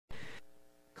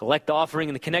Collect the offering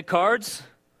and the Connect cards.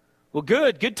 Well,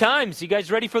 good times. You guys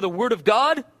ready for the Word of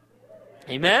God?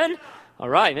 Amen? All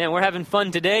right, man, we're having fun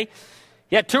today.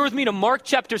 Yeah, turn with me to Mark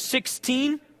chapter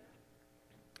 16.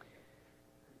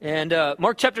 And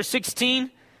Mark chapter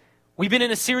 16, we've been in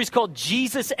a series called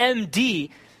Jesus MD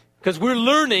because we're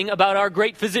learning about our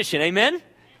great physician. Amen?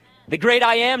 The great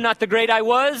I am, not the great I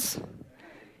was.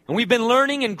 And we've been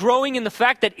learning and growing in the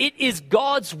fact that it is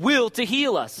God's will to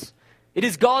heal us. It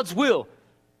is God's will.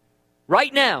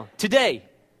 Right now, today.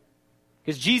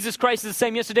 Because Jesus Christ is the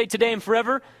same yesterday, today, and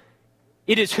forever.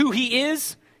 It is who He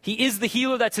is. He is the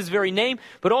healer. That's His very name.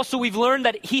 But also we've learned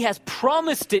that He has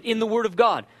promised it in the Word of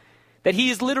God. That He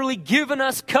has literally given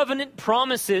us covenant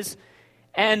promises.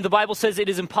 And the Bible says it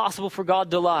is impossible for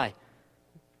God to lie.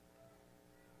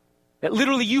 That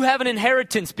literally you have an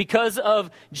inheritance because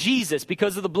of Jesus,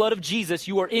 because of the blood of Jesus.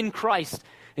 You are in Christ.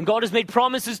 And God has made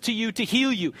promises to you to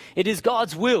heal you. It is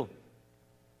God's will.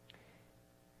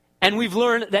 And we've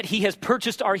learned that He has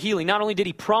purchased our healing. Not only did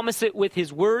He promise it with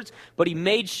His words, but He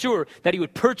made sure that He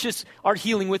would purchase our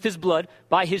healing with His blood.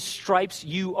 By His stripes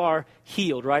you are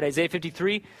healed, right? Isaiah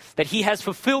 53, that He has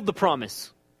fulfilled the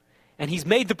promise. And He's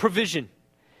made the provision.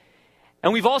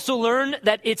 And we've also learned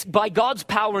that it's by God's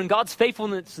power and God's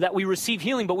faithfulness that we receive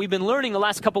healing. But we've been learning the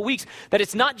last couple weeks that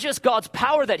it's not just God's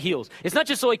power that heals. It's not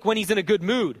just like when He's in a good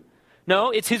mood.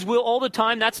 No, it's His will all the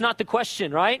time. That's not the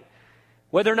question, right?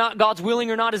 Whether or not God's willing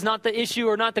or not is not the issue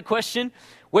or not the question.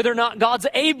 Whether or not God's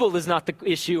able is not the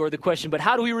issue or the question. But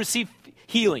how do we receive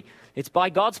healing? It's by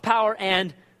God's power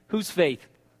and whose faith?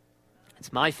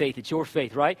 It's my faith. It's your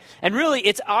faith, right? And really,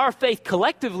 it's our faith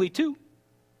collectively too.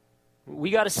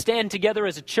 We got to stand together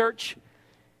as a church,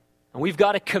 and we've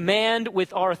got to command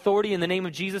with our authority in the name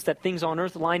of Jesus that things on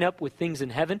earth line up with things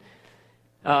in heaven.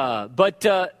 But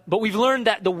we've learned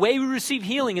that the way we receive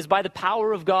healing is by the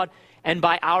power of God and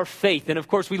by our faith. And of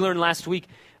course, we learned last week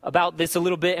about this a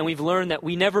little bit, and we've learned that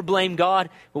we never blame God,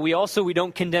 but we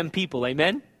don't condemn people.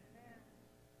 Amen?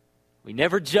 We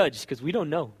never judge because we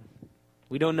don't know.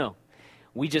 We don't know.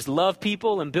 We just love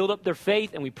people and build up their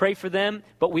faith and we pray for them,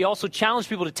 but we also challenge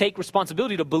people to take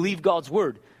responsibility to believe God's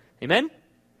word. Amen?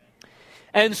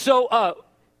 And so,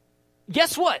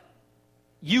 guess what?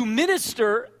 You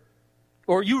minister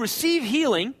or you receive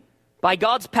healing by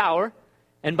God's power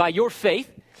and by your faith.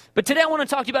 But today I want to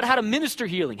talk to you about how to minister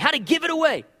healing, how to give it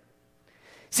away.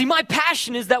 See, my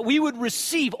passion is that we would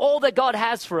receive all that God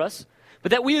has for us,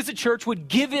 but that we as a church would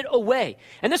give it away.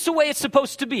 And that's the way it's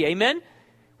supposed to be. Amen?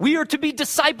 We are to be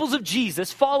disciples of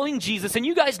Jesus, following Jesus. And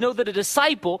you guys know that a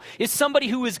disciple is somebody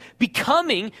who is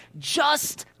becoming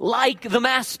just like the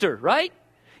master, right?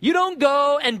 You don't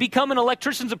go and become an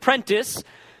electrician's apprentice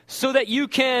so that you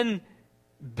can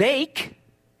bake,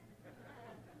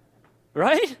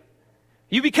 right?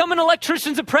 You become an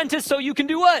electrician's apprentice so you can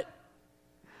do what?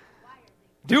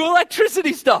 Do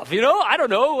electricity stuff, I don't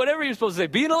know, whatever you're supposed to say.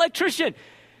 Be an electrician.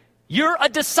 You're a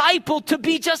disciple to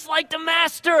be just like the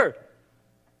master.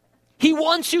 He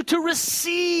wants you to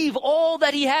receive all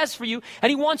that He has for you, and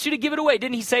He wants you to give it away.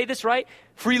 Didn't He say this, right?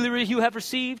 Freely you have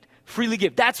received, freely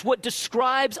give. That's what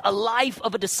describes a life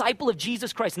of a disciple of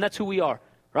Jesus Christ, and that's who we are,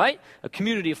 right? A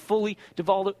community of fully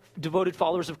devoted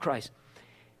followers of Christ.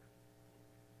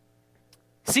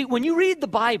 See, when you read the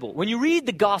Bible, when you read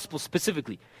the gospel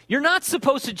specifically, you're not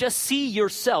supposed to just see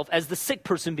yourself as the sick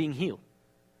person being healed.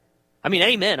 I mean,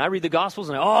 amen. I read the gospels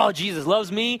and Jesus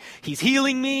loves me. He's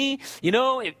healing me.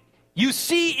 You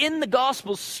see in the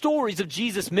Gospels stories of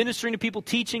Jesus ministering to people,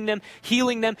 teaching them,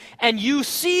 healing them, and you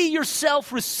see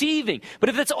yourself receiving. But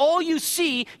if that's all you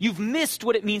see, you've missed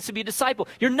what it means to be a disciple.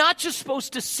 You're not just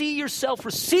supposed to see yourself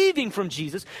receiving from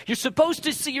Jesus. You're supposed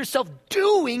to see yourself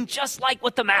doing just like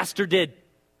what the Master did.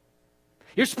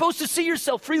 You're supposed to see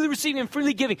yourself freely receiving and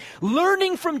freely giving,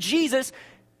 learning from Jesus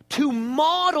to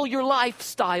model your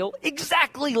lifestyle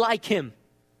exactly like Him.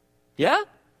 Yeah?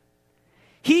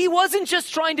 He wasn't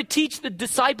just trying to teach the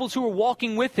disciples who were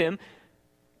walking with Him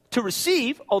to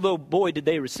receive, although, boy, did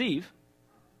they receive.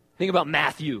 Think about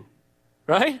Matthew,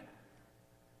 right? He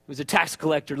was a tax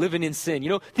collector living in sin.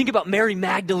 Think about Mary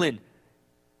Magdalene,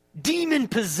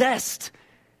 demon-possessed,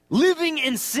 living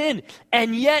in sin.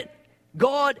 And yet,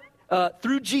 God,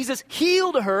 through Jesus,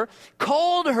 healed her,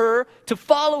 called her to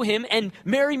follow Him, and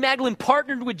Mary Magdalene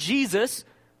partnered with Jesus,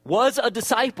 was a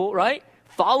disciple, right?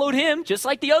 Followed Him, just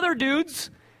like the other dudes,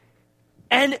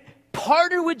 and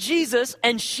partnered with Jesus,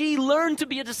 and she learned to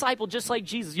be a disciple just like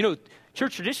Jesus.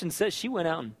 Church tradition says she went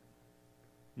out and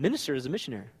ministered as a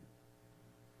missionary.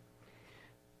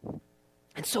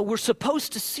 And so we're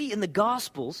supposed to see in the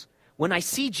Gospels, when I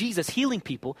see Jesus healing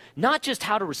people, not just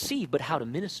how to receive, but how to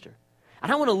minister.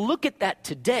 And I want to look at that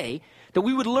today, that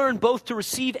we would learn both to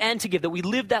receive and to give, that we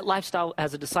live that lifestyle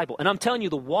as a disciple. And I'm telling you,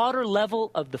 the water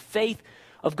level of the faith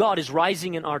of God is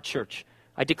rising in our church.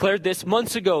 I declared this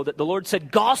months ago that the Lord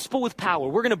said, gospel with power.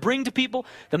 We're going to bring to people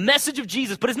the message of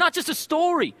Jesus, but it's not just a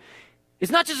story.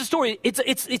 It's not just a story.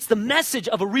 It's the message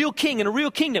of a real king and a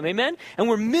real kingdom, amen? And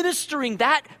we're ministering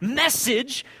that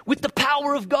message with the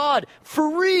power of God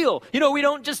for real. You know, we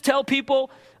don't just tell people,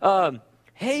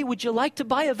 hey, would you like to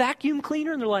buy a vacuum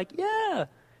cleaner? And they're like, yeah.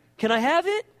 Can I have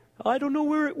it? I don't know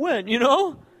where it went, you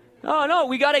know? Oh, no,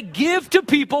 we got to give to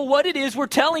people what it is we're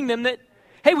telling them that,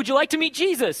 hey, would you like to meet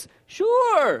Jesus?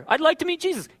 Sure, I'd like to meet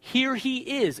Jesus. Here he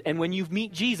is. And when you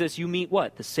meet Jesus, you meet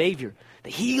what? The Savior,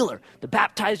 the healer, the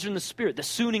baptizer in the Spirit, the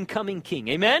soon and coming King.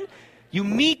 Amen? You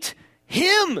meet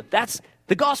him. That's,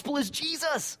 the gospel is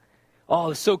Jesus.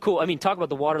 Oh, it's so cool. I mean, talk about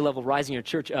the water level rising in your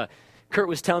church. Kurt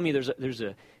was telling me there's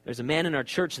a man in our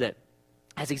church that,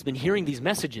 as he's been hearing these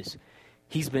messages,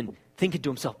 he's been thinking to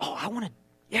himself, oh, I want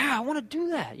to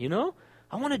do that, you know?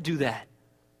 I want to do that.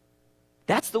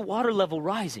 That's the water level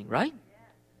rising, right?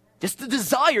 Just the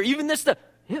desire, even this,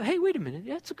 hey, wait a minute,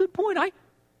 that's a good point.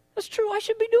 That's true, I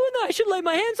should be doing that. I should lay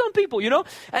my hands on people, you know?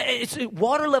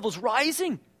 Water level's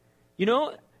rising, you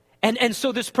know? And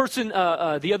so this person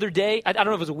the other day, I don't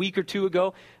know if it was a week or two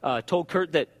ago, told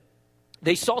Kurt that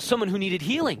they saw someone who needed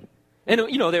healing. And,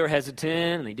 you know, they were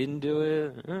hesitant, and they didn't do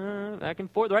it, back and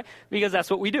forth, right? Because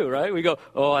that's what we do, right? We go,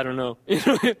 oh, I don't know.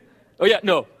 Oh, yeah,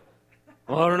 no.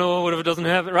 Oh, I don't know, what if it doesn't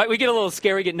happen, right? We get a little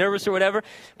scary, get nervous or whatever.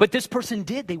 But this person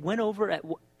did. They went over at,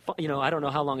 you know, I don't know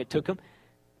how long it took them,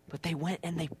 but they went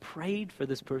and they prayed for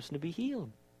this person to be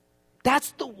healed.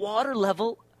 That's the water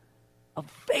level of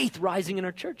faith rising in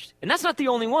our church. And that's not the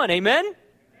only one, amen?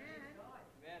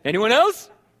 Anyone else?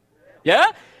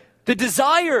 Yeah? The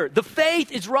desire, the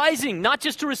faith is rising, not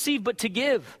just to receive, but to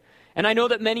give. And I know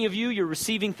that many of you, you're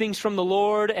receiving things from the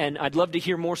Lord, and I'd love to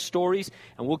hear more stories,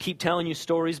 and we'll keep telling you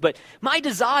stories. But my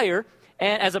desire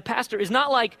as a pastor is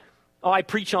not like, oh, I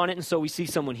preach on it, and so we see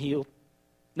someone healed.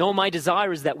 No, my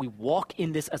desire is that we walk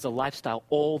in this as a lifestyle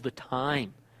all the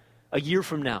time. A year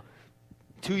from now,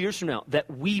 2 years from now, that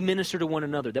we minister to one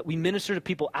another, that we minister to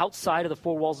people outside of the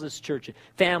four walls of this church,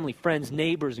 family, friends,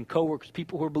 neighbors, and coworkers,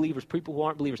 people who are believers, people who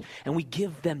aren't believers, and we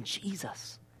give them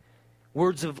Jesus.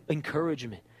 Words of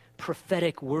encouragement,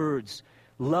 prophetic words,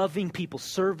 loving people,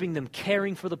 serving them,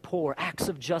 caring for the poor, acts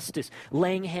of justice,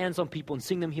 laying hands on people and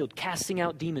seeing them healed, casting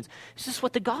out demons. This is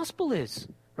what the gospel is,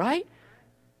 right?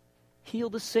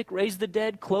 Heal the sick, raise the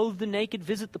dead, clothe the naked,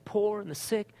 visit the poor and the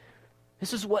sick.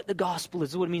 This is what the gospel is.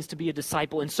 This is what it means to be a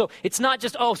disciple. And so it's not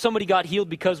just, oh, somebody got healed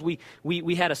because we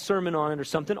had a sermon on it or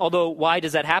something. Although, why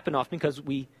does that happen often? Because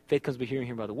faith comes by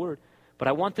hearing by the word. But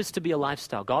I want this to be a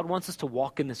lifestyle. God wants us to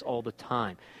walk in this all the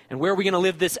time. And where are we going to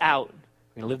live this out?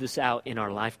 We're going to live this out in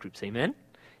our life groups, amen?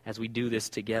 As we do this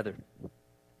together.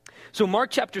 So Mark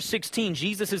chapter 16,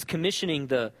 Jesus is commissioning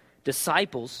the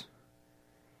disciples.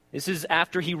 This is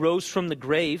after he rose from the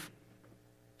grave.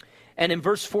 And in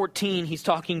verse 14, he's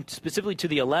talking specifically to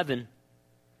the 11.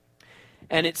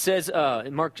 And it says,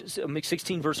 in Mark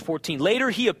 16, verse 14, later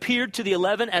he appeared to the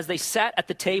 11 as they sat at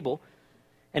the table,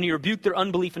 and he rebuked their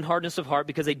unbelief and hardness of heart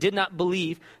because they did not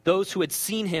believe those who had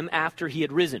seen him after he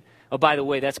had risen. Oh, by the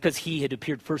way, that's because he had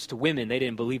appeared first to women. They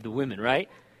didn't believe the women, right?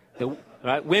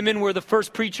 Right? Women were the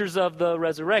first preachers of the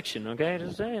resurrection, okay?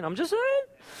 I'm just saying.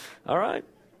 All right.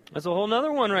 That's a whole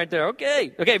nother one right there.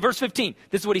 Okay, verse 15.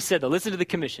 This is what he said, though. Listen to the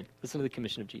commission. Listen to the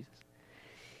commission of Jesus.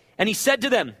 And he said to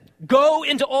them, go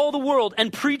into all the world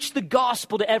and preach the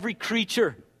gospel to every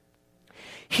creature.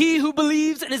 He who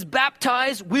believes and is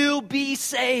baptized will be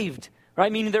saved.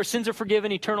 Right? Meaning their sins are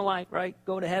forgiven, eternal life, right?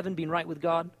 Go to heaven, being right with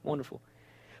God. Wonderful.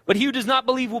 But he who does not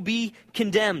believe will be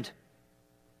condemned.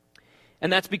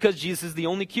 And that's because Jesus is the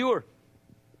only cure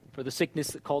for the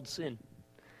sickness called sin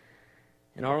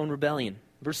and our own rebellion.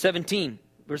 Verse 17,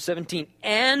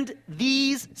 and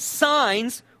these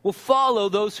signs will follow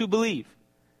those who believe.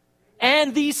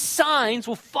 And these signs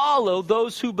will follow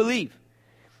those who believe.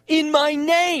 In my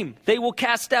name, they will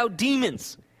cast out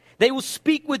demons. They will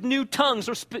speak with new tongues,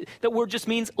 or that word just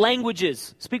means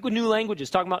languages. Speak with new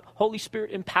languages, talking about Holy Spirit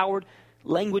empowered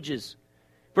languages.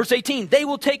 Verse 18, they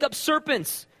will take up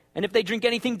serpents. And if they drink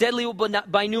anything deadly, it will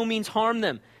by no means harm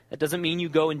them. That doesn't mean you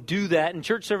go and do that. In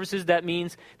church services, that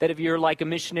means that if you're like a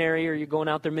missionary or you're going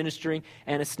out there ministering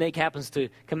and a snake happens to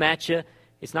come at you,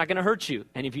 it's not going to hurt you.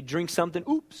 And if you drink something,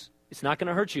 it's not going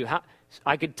to hurt you.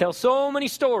 I could tell so many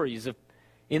stories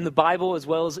in the Bible as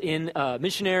well as in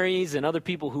missionaries and other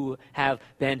people who have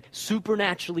been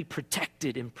supernaturally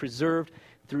protected and preserved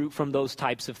from those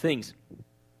types of things.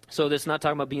 So this is not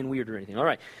talking about being weird or anything. All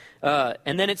right.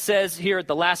 And then it says here at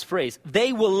the last phrase,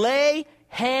 they will lay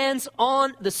hands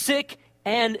on the sick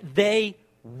and they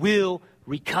will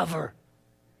recover.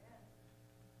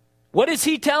 What is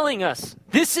he telling us?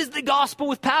 This is the gospel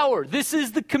with power. This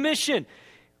is the commission.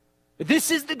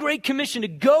 This is the Great Commission, to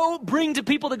go bring to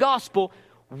people the gospel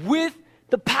with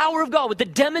the power of God, with the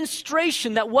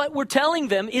demonstration that what we're telling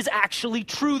them is actually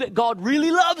true, that God really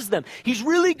loves them. He's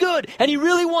really good, and he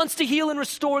really wants to heal and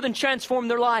restore and transform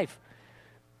their life.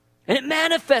 And it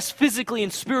manifests physically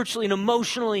and spiritually and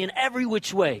emotionally in every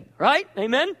which way, right?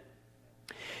 Amen?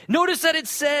 Notice that it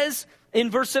says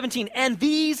in verse 17, and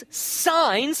these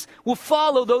signs will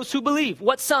follow those who believe.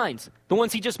 What signs? The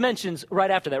ones he just mentions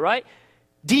right after that, right?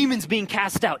 Demons being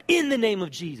cast out in the name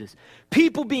of Jesus.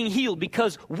 People being healed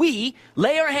because we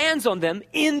lay our hands on them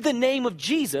in the name of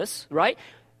Jesus, right?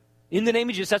 In the name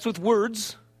of Jesus. That's with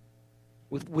words,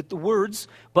 with the words,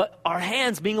 but our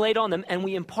hands being laid on them, and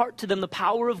we impart to them the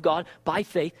power of God by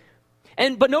faith.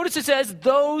 But notice it says,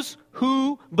 those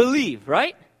who believe,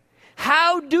 right?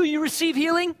 How do you receive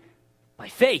healing? By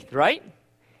faith, right?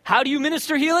 How do you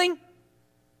minister healing?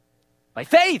 By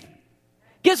faith.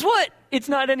 Guess what? It's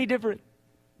not any different.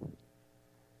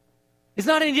 It's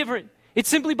not any different. It's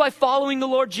simply by following the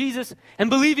Lord Jesus and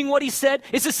believing what he said.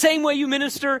 It's the same way you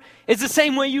minister. It's the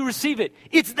same way you receive it.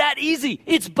 It's that easy.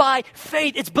 It's by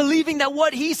faith. It's believing that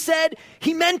what he said,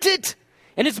 he meant it.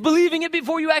 And it's believing it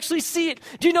before you actually see it.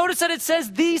 Do you notice that it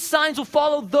says these signs will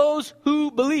follow those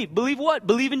who believe? Believe what?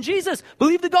 Believe in Jesus.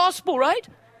 Believe the gospel, right?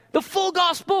 The full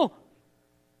gospel.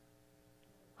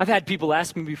 I've had people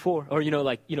ask me before, or,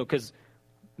 because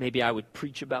maybe I would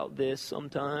preach about this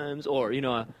sometimes, or,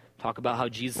 talk about how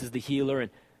Jesus is the healer,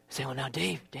 and say, well, now,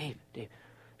 Dave,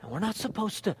 now we're not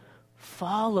supposed to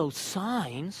follow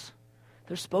signs.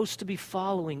 They're supposed to be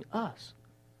following us.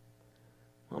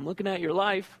 Well, I'm looking at your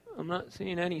life. I'm not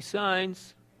seeing any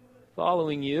signs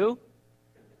following you.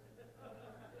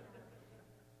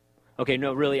 Okay,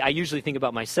 no, really, I usually think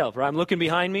about myself, right? I'm looking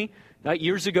behind me,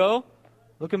 years ago,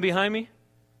 looking behind me.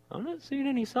 I'm not seeing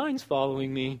any signs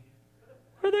following me.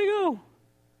 Where'd they go?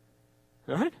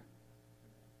 All right?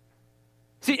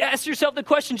 See, ask yourself the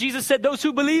question. Jesus said, those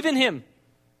who believe in him,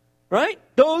 right?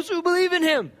 Those who believe in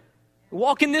him,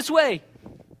 walk in this way.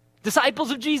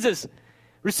 Disciples of Jesus,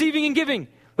 receiving and giving.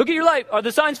 Look at your life. Are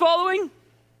the signs following?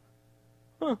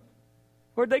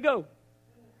 Where'd they go?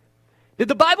 Did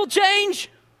the Bible change?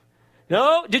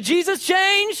 No. Did Jesus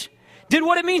change? Did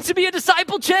what it means to be a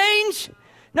disciple change?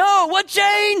 No. What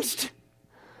changed?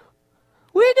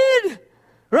 We did,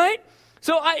 right?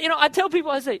 So I tell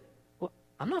people, I say,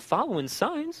 I'm not following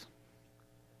signs.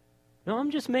 No, I'm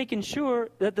just making sure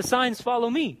that the signs follow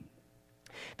me.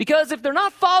 Because if they're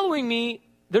not following me,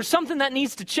 there's something that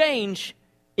needs to change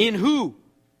in who?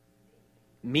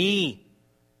 Me.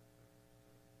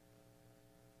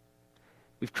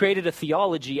 We've created a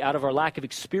theology out of our lack of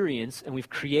experience, and we've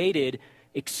created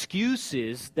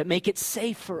excuses that make it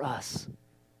safe for us.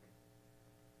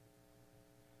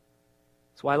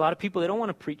 That's why a lot of people, they don't want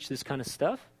to preach this kind of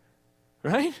stuff,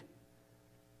 right?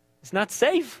 It's not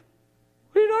safe.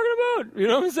 What are you talking about? You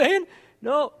know what I'm saying?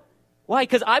 No. Why?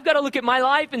 Because I've got to look at my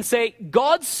life and say,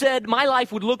 God said my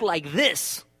life would look like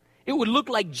this. It would look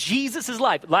like Jesus'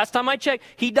 life. Last time I checked,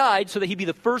 he died so that he'd be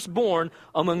the firstborn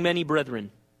among many brethren.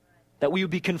 That we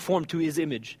would be conformed to his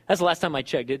image. That's the last time I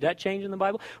checked. Did that change in the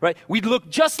Bible? Right? We'd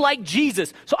look just like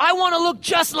Jesus. So I want to look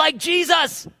just like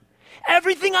Jesus.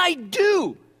 Everything I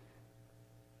do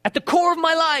at the core of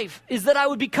my life is that I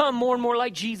would become more and more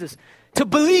like Jesus. To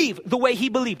believe the way he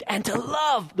believed, and to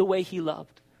love the way he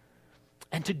loved,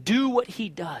 and to do what he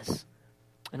does,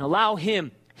 and allow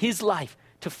him, his life,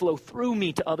 to flow through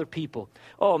me to other people.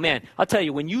 Oh man, I'll tell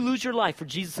you, when you lose your life for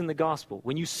Jesus in the gospel,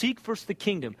 when you seek first the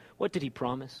kingdom, what did he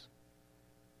promise?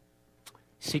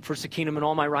 Seek first the kingdom and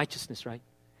all my righteousness, right?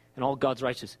 And all God's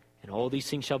righteousness, and all these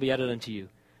things shall be added unto you.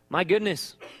 My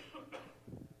goodness.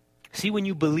 See, when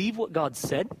you believe what God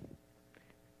said,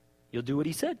 you'll do what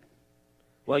he said.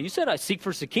 Well, you said I seek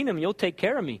first the kingdom, you'll take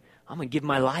care of me. I'm going to give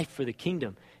my life for the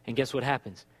kingdom. And guess what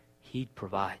happens? He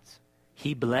provides.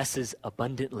 He blesses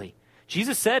abundantly.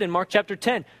 Jesus said in Mark chapter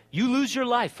 10, you lose your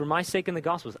life for my sake in the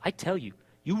Gospels. I tell you,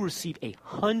 you will receive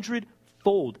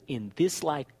 100-fold in this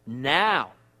life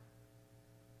now.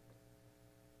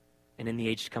 And in the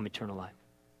age to come, eternal life.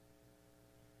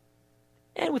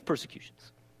 And with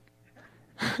persecutions.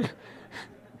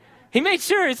 He made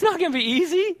sure it's not going to be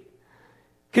easy.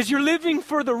 Because you're living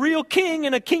for the real king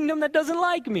in a kingdom that doesn't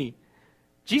like me.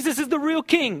 Jesus is the real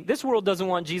king. This world doesn't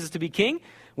want Jesus to be king.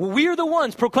 Well, we're the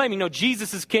ones proclaiming, no,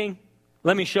 Jesus is king.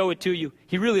 Let me show it to you.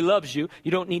 He really loves you.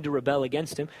 You don't need to rebel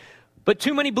against him. But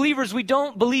too many believers, we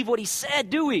don't believe what he said,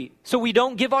 do we? So we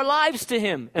don't give our lives to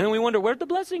him. And then we wonder, where'd the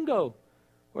blessing go?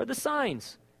 Where are the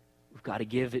signs? We've got to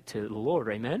give it to the Lord,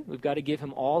 amen? We've got to give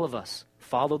him all of us.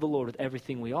 Follow the Lord with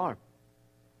everything we are.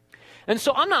 And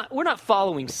so we're not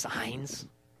following signs.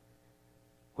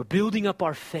 We're building up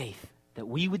our faith that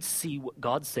we would see what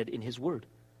God said in his word.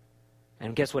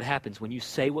 And guess what happens? When you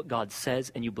say what God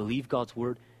says and you believe God's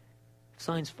word,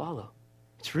 signs follow.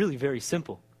 It's really very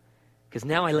simple. Because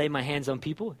now I lay my hands on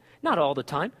people, not all the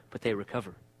time, but they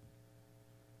recover.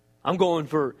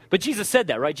 But Jesus said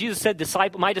that, right? Jesus said,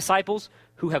 my disciples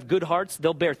who have good hearts,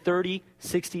 they'll bear 30,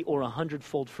 60, or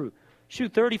 100-fold fruit.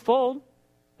 Shoot, 30-fold,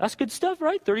 that's good stuff,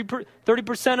 right?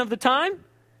 30% of the time,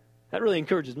 that really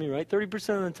encourages me, right?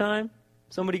 30% of the time,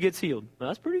 somebody gets healed. Well,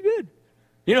 that's pretty good.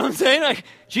 You know what I'm saying?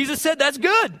 Jesus said that's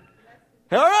good.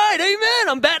 All right, amen.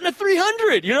 I'm batting a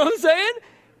 300. You know what I'm saying?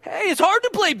 Hey, it's hard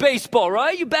to play baseball,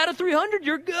 right? You bat a 300,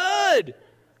 you're good.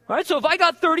 All right, so if I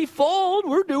got 30-fold,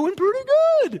 we're doing pretty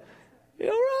good. All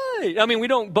right. I mean, we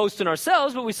don't boast in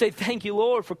ourselves, but we say, thank you,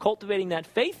 Lord, for cultivating that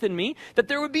faith in me, that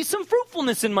there would be some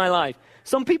fruitfulness in my life.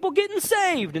 Some people getting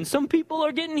saved, and some people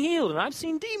are getting healed, and I've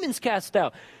seen demons cast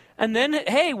out. And then,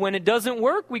 hey, when it doesn't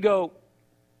work, we go,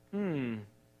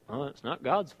 well, it's not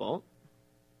God's fault.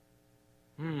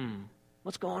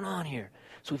 What's going on here?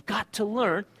 So we've got to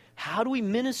learn, how do we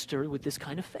minister with this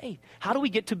kind of faith? How do we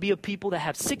get to be a people that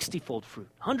have 60-fold fruit,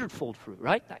 100-fold fruit,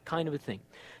 right? That kind of a thing.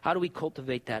 How do we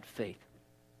cultivate that faith?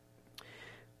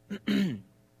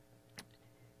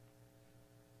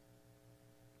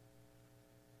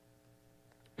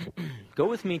 Go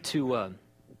with me to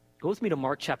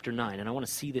Mark chapter 9, and I want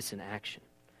to see this in action.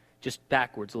 Just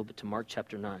backwards a little bit to Mark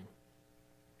chapter 9.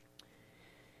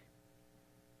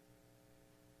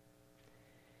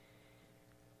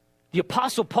 The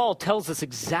Apostle Paul tells us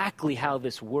exactly how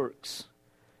this works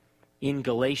in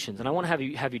Galatians. And I want to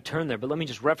have you turn there, but let me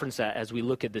just reference that as we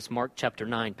look at this Mark chapter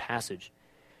 9 passage.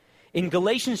 In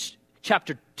Galatians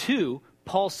chapter 2,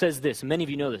 Paul says this, and many of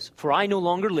you know this, "For I no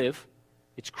longer live,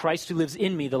 it's Christ who lives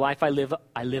in me. The life I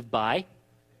live by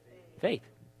faith."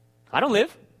 I don't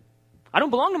live. I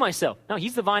don't belong to myself. No,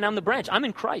 he's the vine, I'm the branch. I'm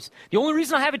in Christ. The only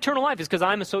reason I have eternal life is because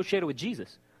I'm associated with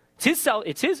Jesus.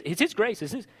 It's his grace,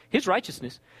 it's his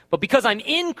righteousness. But because I'm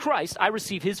in Christ, I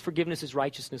receive his forgiveness, his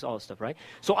righteousness, all this stuff, right?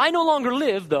 So I no longer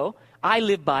live, though. I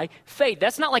live by faith.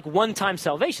 That's not like one-time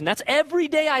salvation. That's every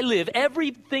day I live.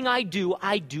 Everything I do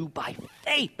by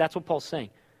faith. That's what Paul's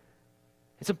saying.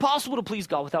 It's impossible to please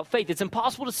God without faith. It's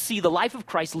impossible to see the life of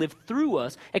Christ live through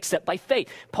us except by faith.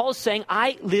 Paul's saying,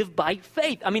 I live by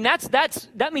faith. I mean,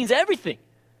 that means everything.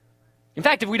 In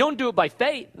fact, if we don't do it by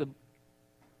faith, the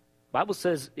Bible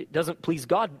says it doesn't please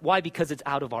God. Why? Because it's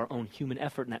out of our own human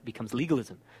effort, and that becomes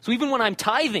legalism. So even when I'm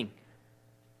tithing,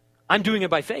 I'm doing it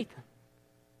by faith.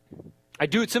 I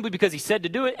do it simply because he said to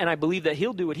do it, and I believe that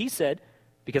he'll do what he said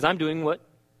because I'm doing what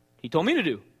he told me to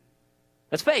do.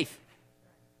 That's faith.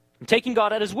 I'm taking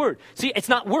God at his word. See, it's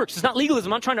not works. It's not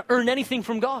legalism. I'm not trying to earn anything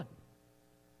from God.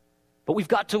 But we've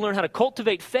got to learn how to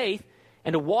cultivate faith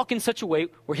and to walk in such a way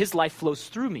where his life flows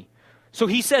through me. So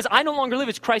he says, I no longer live,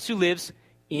 it's Christ who lives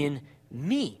in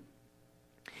me.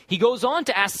 He goes on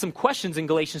to ask some questions in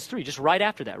Galatians 3, just right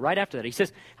after that. He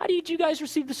says, how did you guys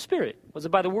receive the Spirit? Was it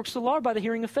by the works of the law or by the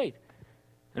hearing of faith?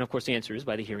 And of course the answer is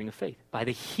by the hearing of faith. By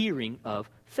the hearing of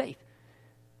faith.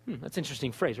 That's an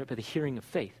interesting phrase, right? By the hearing of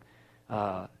faith.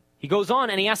 He goes on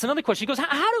and he asks another question. He goes,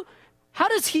 how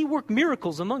does he work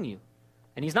miracles among you?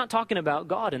 And he's not talking about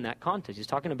God in that context. He's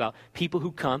talking about people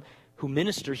who come, who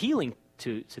minister healing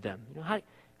to them. You know,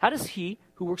 how does he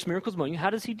who works miracles among you, how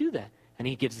does he do that? And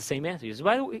he gives the same answer. He says,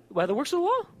 by the works of the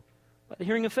law, by the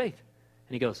hearing of faith.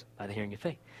 And he goes, by the hearing of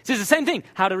faith. He says the same thing,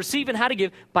 how to receive and how to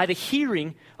give, by the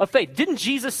hearing of faith. Didn't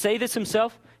Jesus say this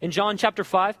himself in John chapter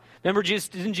 5? Remember,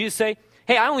 didn't Jesus say,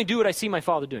 hey, I only do what I see my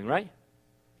Father doing, right?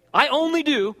 I only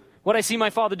do what I see my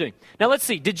Father doing. Now let's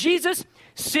see, did Jesus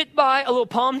sit by a little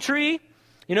palm tree,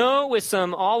 with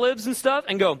some olives and stuff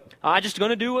and go, I'm just going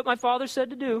to do what my Father said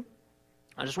to do.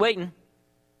 I'm just waiting.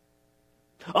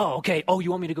 Oh, okay. Oh, you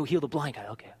want me to go heal the blind guy?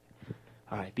 Okay.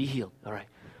 All right, be healed. All right.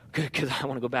 Good, because I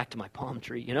want to go back to my palm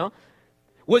tree,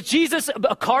 Was Jesus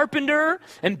a carpenter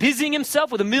and busying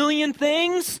himself with a million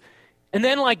things? And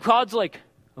then God's like,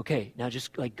 okay, now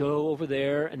just go over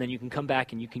there and then you can come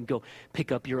back and you can go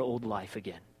pick up your old life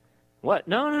again. What?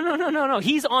 No.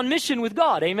 He's on mission with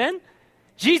God, amen?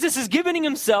 Jesus is giving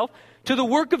himself to the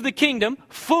work of the kingdom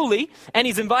fully, and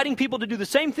he's inviting people to do the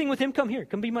same thing with him. Come here,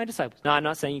 come be my disciples. Now, I'm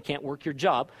not saying you can't work your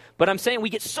job, but I'm saying we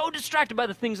get so distracted by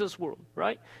the things of this world,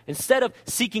 right? Instead of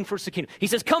seeking first the kingdom. He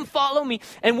says, come follow me.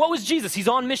 And what was Jesus? He's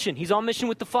on mission. He's on mission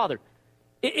with the Father.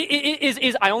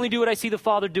 Is I only do what I see the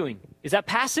Father doing. Is that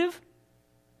passive?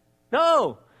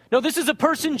 No. No, this is a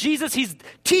person, Jesus, he's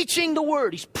teaching the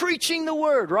word. He's preaching the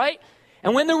word, right?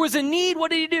 And when there was a need,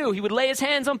 what did he do? He would lay his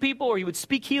hands on people or he would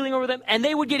speak healing over them and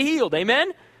they would get healed.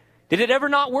 Amen? Did it ever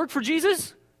not work for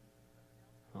Jesus?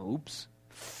 Oh, oops.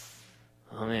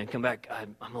 Oh, man, come back.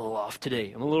 I'm a little off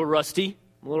today. I'm a little rusty.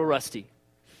 I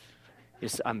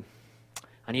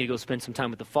need to go spend some time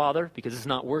with the Father because it's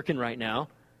not working right now.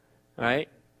 All right?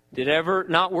 Did it ever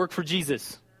not work for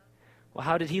Jesus? Well,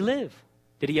 how did he live?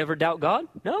 Did he ever doubt God?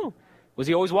 No. Was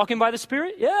he always walking by the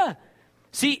Spirit? Yeah.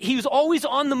 See, he was always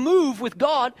on the move with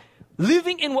God,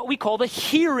 living in what we call the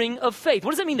hearing of faith.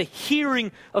 What does that mean, the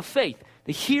hearing of faith?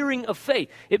 The hearing of faith.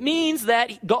 It means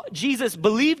that Jesus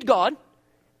believed God,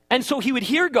 and so he would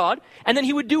hear God, and then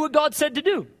he would do what God said to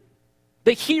do.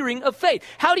 The hearing of faith.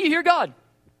 How do you hear God?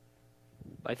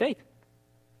 By faith.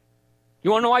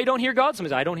 You want to know why you don't hear God?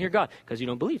 Somebody says, I don't hear God. Because you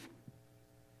don't believe.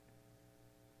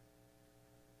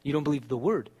 You don't believe the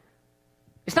word.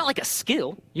 It's not like a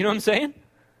skill. You know what I'm saying?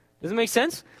 Does it make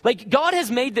sense? Like, God has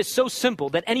made this so simple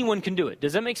that anyone can do it.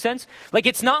 Does that make sense? Like,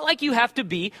 it's not like you have to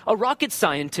be a rocket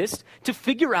scientist to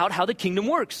figure out how the kingdom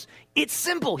works. It's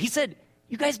simple. He said,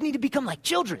 you guys need to become like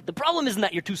children. The problem isn't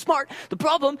that you're too smart. The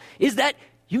problem is that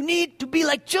you need to be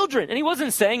like children. And he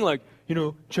wasn't saying like,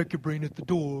 check your brain at the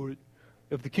door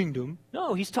of the kingdom.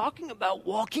 No, he's talking about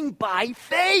walking by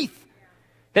faith.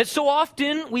 That so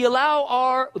often we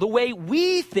allow the way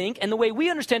we think and the way we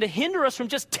understand to hinder us from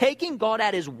just taking God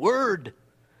at his word.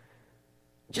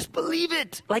 Just believe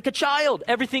it like a child.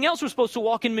 Everything else we're supposed to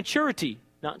walk in maturity,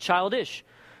 not childish.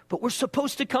 But we're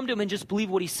supposed to come to him and just believe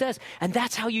what he says. And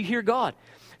that's how you hear God.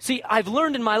 See, I've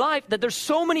learned in my life that there's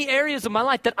so many areas of my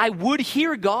life that I would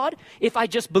hear God if I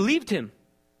just believed him.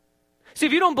 See,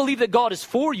 if you don't believe that God is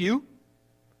for you,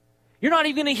 you're not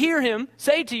even going to hear him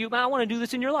say to you, man, I want to do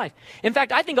this in your life. In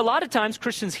fact, I think a lot of times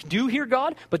Christians do hear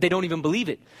God, but they don't even believe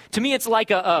it. To me, it's like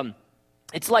God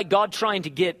trying to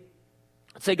get,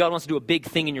 let's say God wants to do a big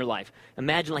thing in your life.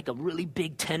 Imagine like a really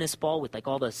big tennis ball with like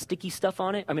all the sticky stuff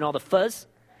on it. All the fuzz.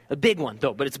 A big one,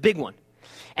 though, but it's a big one.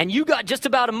 And you got just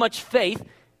about as much faith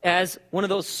as one of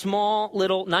those small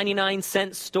little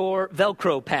 99-cent store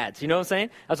Velcro pads. You know what I'm saying?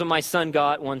 That's what my son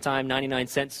got one time,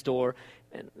 99-cent store.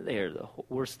 And they're the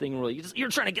worst thing in the world. You're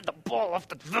trying to get the ball off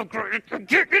the Velcro. You can't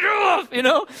get it off,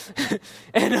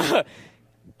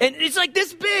 and it's like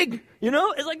this big,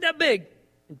 It's like that big.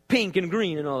 Pink and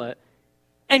green and all that.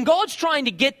 And God's trying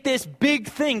to get this big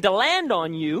thing to land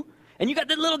on you, and you got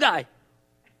that little guy.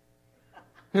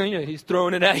 He's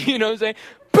throwing it at you, what I'm saying?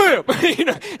 Boom!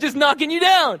 Just knocking you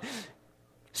down.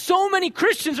 So many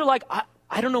Christians are like,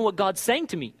 I don't know what God's saying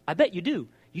to me. I bet you do.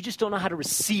 You just don't know how to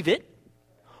receive it.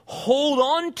 Hold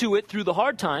on to it through the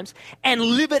hard times and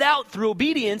live it out through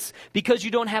obedience because you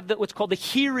don't have what's called the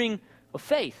hearing of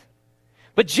faith.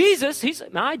 But Jesus, he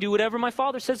said, I do whatever my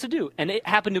Father says to do. And it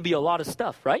happened to be a lot of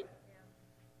stuff, right?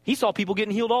 He saw people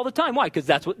getting healed all the time. Why? Because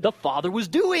that's what the Father was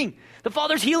doing. The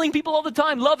Father's healing people all the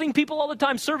time, loving people all the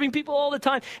time, serving people all the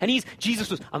time. And Jesus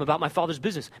was, I'm about my Father's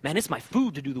business. Man, it's my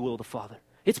food to do the will of the Father.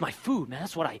 It's my food, man.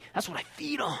 That's what I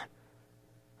feed on.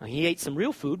 He ate some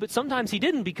real food, but sometimes he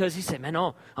didn't because he said, man,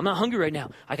 no, I'm not hungry right now.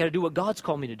 I got to do what God's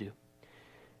called me to do.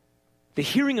 The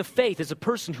hearing of faith is a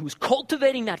person who is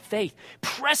cultivating that faith,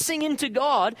 pressing into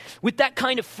God with that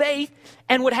kind of faith.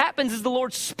 And what happens is the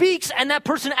Lord speaks and that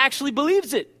person actually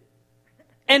believes it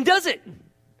and does it.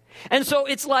 And so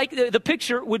it's like the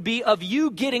picture would be of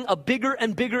you getting a bigger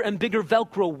and bigger and bigger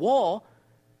Velcro wall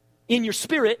in your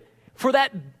spirit for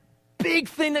that big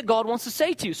thing that God wants to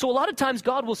say to you. So a lot of times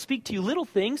God will speak to you little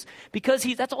things because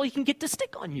that's all he can get to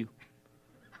stick on you.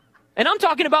 And I'm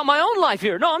talking about my own life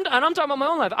here. I'm talking about my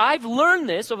own life. I've learned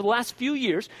this over the last few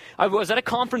years. I was at a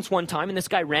conference one time and this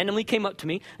guy randomly came up to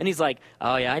me and he's like,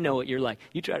 oh yeah, I know what you're like.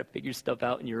 You try to figure stuff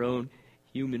out in your own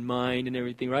human mind and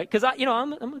everything, right? Because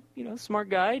I'm a smart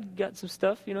guy, got some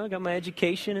stuff, got my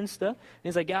education and stuff. And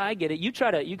he's like, yeah, I get it. You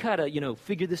gotta,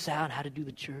 figure this out, how to do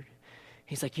the church.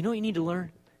 He's like, what you need to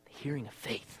learn? Hearing of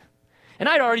faith. And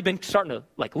I'd already been starting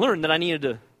to learn that I needed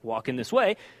to walk in this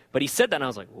way, but he said that and I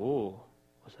was like, whoa,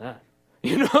 what's that?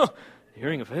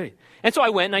 Hearing of faith. And so I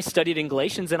went and I studied in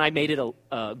Galatians and I made it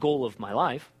a goal of my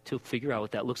life to figure out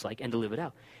what that looks like and to live it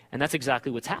out. And that's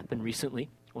exactly what's happened recently,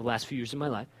 over the last few years of my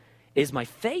life, is my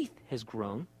faith has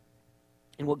grown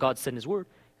in what God said in his word.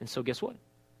 And so guess what?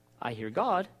 I hear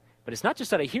God, but it's not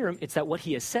just that I hear him, it's that what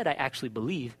he has said I actually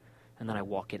believe and then I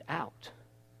walk it out.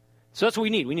 So that's what we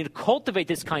need. We need to cultivate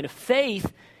this kind of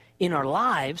faith in our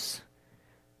lives,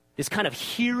 this kind of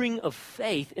hearing of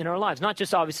faith in our lives. Not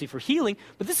just obviously for healing,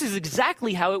 but this is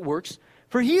exactly how it works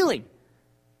for healing.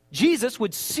 Jesus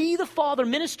would see the Father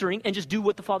ministering and just do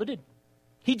what the Father did.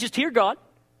 He'd just hear God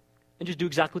and just do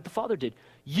exactly what the Father did.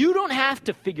 You don't have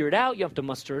to figure it out. You have to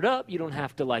muster it up. You don't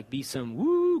have to be some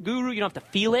woo guru. You don't have to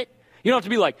feel it. You don't have to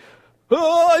be like,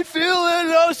 oh, I feel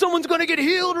it. Oh, someone's going to get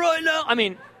healed right now. I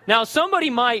mean, now somebody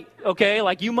might,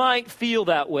 you might feel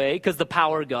that way because the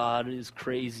power of God is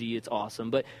crazy. It's awesome.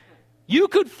 But you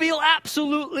could feel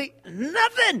absolutely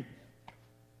nothing.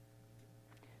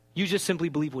 You just simply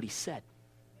believe what he said.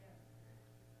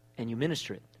 And you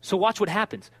minister it. So watch what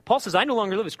happens. Paul says, I no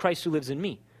longer live, it's Christ who lives in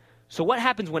me. So what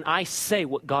happens when I say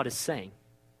what God is saying?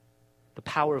 The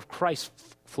power of Christ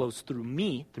flows through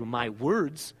me, through my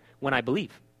words, when I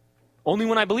believe. Only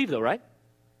when I believe, though, right?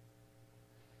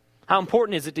 How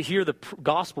important is it to hear the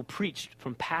gospel preached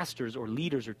from pastors or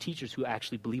leaders or teachers who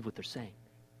actually believe what they're saying,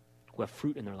 who have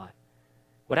fruit in their life?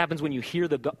 What happens when you hear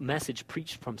the message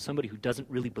preached from somebody who doesn't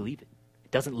really believe it,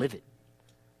 doesn't live it?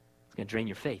 It's going to drain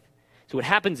your faith. So what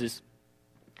happens is,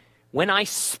 when I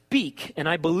speak and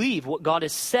I believe what God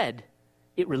has said,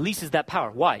 it releases that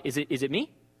power. Why? Is it me?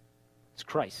 It's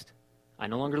Christ. I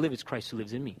no longer live, it's Christ who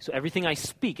lives in me. So everything I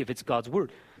speak, if it's God's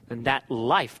word, then that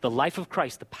life, the life of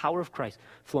Christ, the power of Christ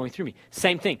flowing through me.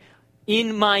 Same thing.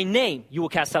 In my name, you will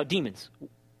cast out demons.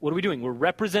 What are we doing? We're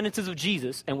representatives of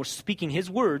Jesus, and we're speaking his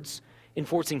words,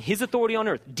 enforcing his authority on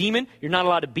earth. Demon, you're not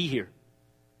allowed to be here.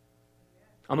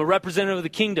 I'm a representative of the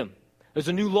kingdom. There's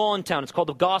a new law in town. It's called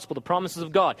the gospel, the promises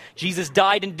of God. Jesus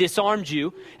died and disarmed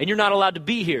you, and you're not allowed to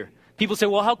be here. People say,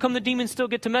 well, how come the demons still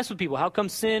get to mess with people? How come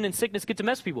sin and sickness get to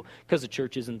mess with people? Because the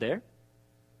church isn't there.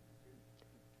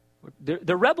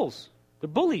 They're rebels. They're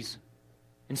bullies.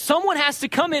 And someone has to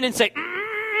come in and say,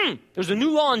 there's a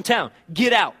new law in town.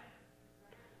 Get out.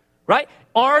 Right?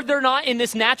 Are there not in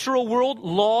this natural world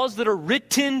laws that are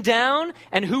written down?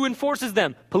 And who enforces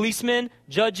them? Policemen,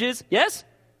 judges, yes?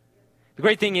 The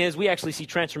great thing is we actually see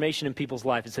transformation in people's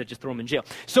life instead of just throw them in jail.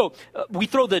 So we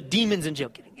throw the demons in jail.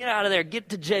 Get out of there. Get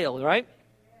to jail, right?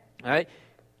 All right?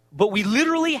 But we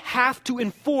literally have to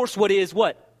enforce what is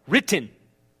what? Written.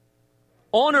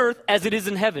 On earth as it is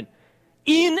in heaven.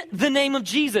 In the name of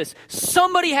Jesus.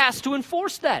 Somebody has to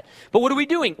enforce that. But what are we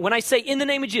doing? When I say in the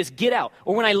name of Jesus, get out.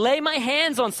 Or when I lay my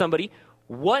hands on somebody,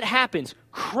 what happens?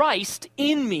 Christ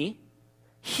in me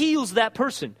heals that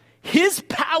person. His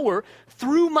power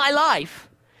through my life,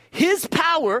 his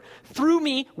power through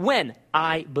me when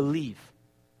I believe.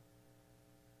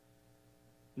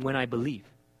 When I believe.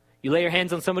 You lay your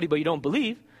hands on somebody but you don't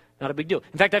believe, not a big deal.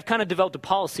 In fact, I've kind of developed a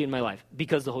policy in my life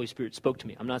because the Holy Spirit spoke to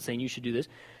me. I'm not saying you should do this,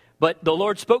 but the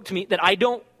Lord spoke to me that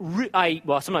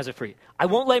sometimes I forget. I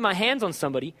won't lay my hands on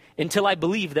somebody until I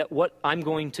believe that what I'm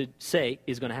going to say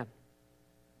is going to happen.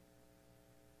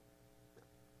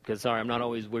 Because, I'm not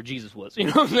always where Jesus was. You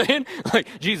know what I'm saying? Like,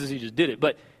 Jesus, he just did it.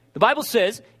 But the Bible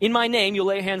says, in my name, you'll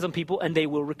lay hands on people and they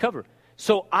will recover.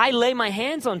 So I lay my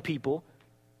hands on people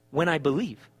when I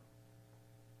believe.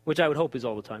 Which I would hope is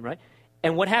all the time, right?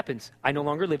 And what happens? I no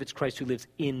longer live, it's Christ who lives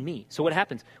in me. So what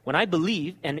happens? When I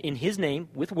believe, and in his name,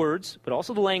 with words, but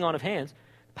also the laying on of hands,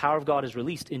 the power of God is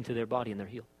released into their body and they're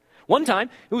healed. One time,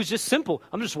 it was just simple.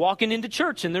 I'm just walking into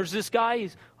church and there's this guy,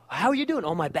 he's, how are you doing?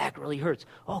 Oh, my back really hurts.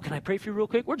 Oh, can I pray for you real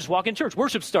quick? We're just walking to church.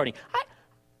 Worship's starting.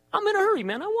 I'm in a hurry,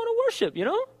 man. I want to worship,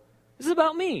 This is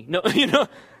about me. No,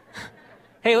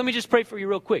 Hey, let me just pray for you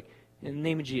real quick. In the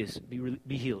name of Jesus,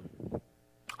 be healed.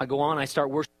 I go on. I start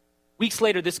worshiping. Weeks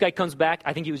later, this guy comes back.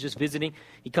 I think he was just visiting.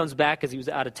 He comes back because he was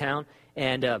out of town.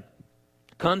 And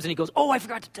comes and he goes, oh, I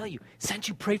forgot to tell you. Since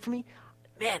you prayed for me,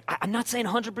 man, I'm not saying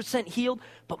 100% healed,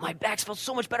 but my back's felt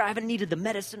so much better. I haven't needed the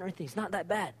medicine or anything. It's not that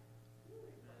bad.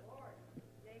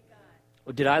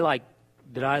 Or did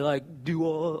I do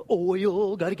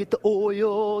oil? Got to get the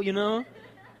oil,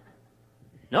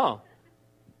 No.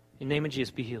 In the name of Jesus,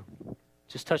 be healed.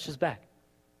 Just touch his back.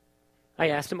 I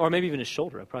asked him, or maybe even his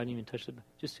shoulder. I probably didn't even touch the back.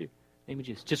 Just here. Name of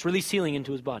Jesus. Just release healing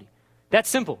into his body. That's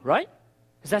simple, right?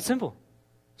 It's that simple.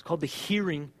 It's called the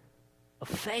hearing of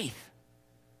faith.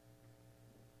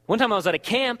 One time I was at a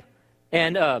camp,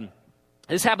 and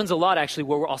this happens a lot actually,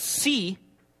 where I'll see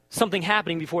something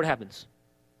happening before it happens.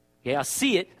 Okay, I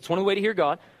see it. It's one way to hear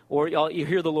God, or you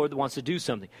hear the Lord that wants to do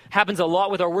something. Happens a lot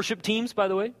with our worship teams, by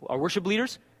the way, our worship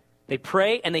leaders. They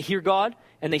pray and they hear God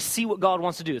and they see what God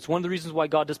wants to do. It's one of the reasons why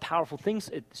God does powerful things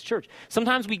at this church.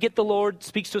 Sometimes we get the Lord,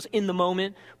 speaks to us in the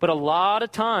moment, but a lot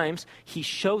of times he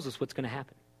shows us what's going to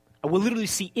happen. I will literally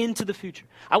see into the future.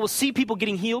 I will see people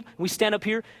getting healed, and we stand up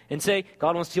here and say,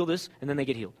 God wants to heal this, and then they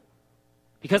get healed.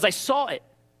 Because I saw it.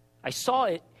 I saw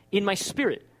it in my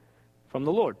spirit from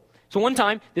the Lord. So one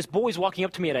time, this boy's walking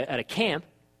up to me at a camp,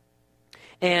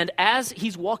 and as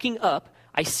he's walking up,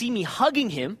 I see me hugging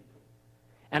him,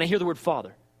 and I hear the word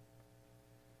Father.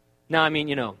 Now, I mean,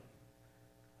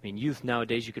 youth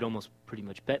nowadays, you could almost pretty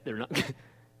much bet they're not going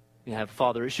to have a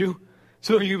father issue.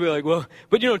 So you'd be like, well,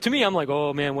 but to me, I'm like,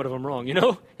 oh man, what if I'm wrong?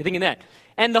 You're thinking that.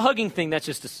 And the hugging thing, that's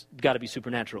just got to be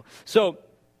supernatural. So,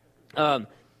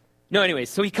 anyways,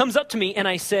 so he comes up to me and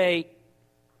I say,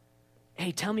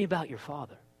 hey, tell me about your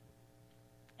father.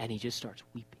 And he just starts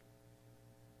weeping.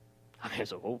 I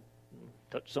was like, oh,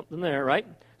 touch something there, right?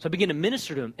 So I begin to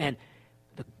minister to him, and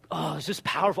it's just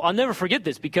powerful. I'll never forget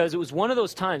this because it was one of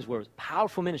those times where it was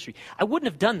powerful ministry. I wouldn't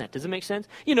have done that. Does it make sense?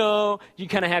 You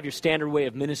kind of have your standard way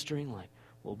of ministering, like,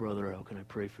 well, brother, how can I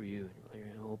pray for you? And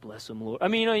you're like, oh, bless him, Lord. I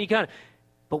mean, you kind of,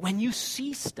 but when you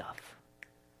see stuff,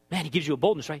 man, he gives you a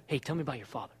boldness, right? Hey, tell me about your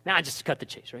father. Now I just cut the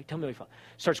chase, right? Tell me about your father.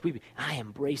 Starts weeping. I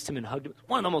embraced him and hugged him. It was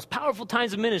one of the most powerful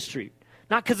times of ministry.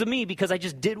 Not because of me, because I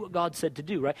just did what God said to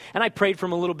do, right? And I prayed for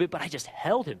him a little bit, but I just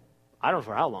held him. I don't know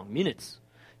for how long, minutes,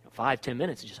 5, 10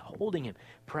 minutes, just holding him,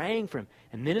 praying for him,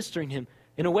 and ministering him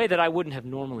in a way that I wouldn't have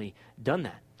normally done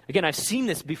that. Again, I've seen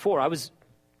this before.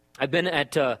 I've been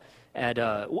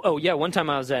one time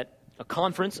I was at a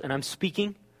conference and I'm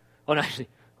speaking. Oh, no, actually,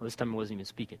 this time I wasn't even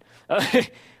speaking.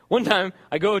 One time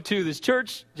I go to this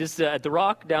church just at The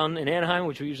Rock down in Anaheim,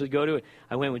 which we usually go to.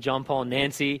 I went with John Paul and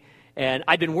Nancy, and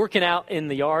I'd been working out in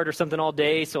the yard or something all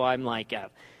day, so I'm like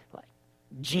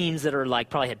jeans that are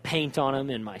probably had paint on them,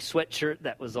 and my sweatshirt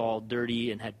that was all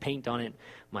dirty and had paint on it,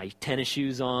 my tennis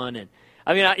shoes on, and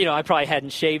I probably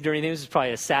hadn't shaved or anything. This was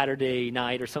probably a Saturday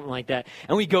night or something like that.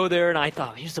 And we go there, and I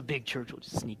thought, here's a big church. We'll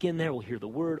just sneak in there. We'll hear the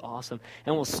word. Awesome.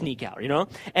 And we'll sneak out,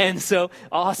 And so,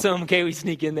 awesome. Okay, we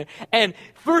sneak in there. And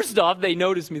first off, they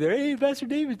notice me there. Hey, Pastor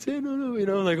David, say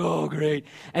no, like, oh, great.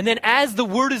 And then as the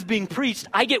word is being preached,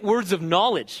 I get words of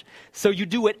knowledge. So you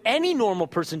do what any normal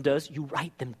person does. You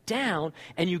write them down,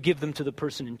 and you give them to the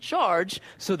person in charge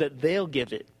so that they'll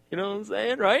give it. You know what I'm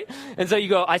saying, right? And so you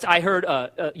go, I heard,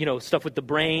 stuff with the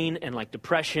brain and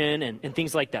depression and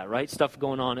things like that, right? Stuff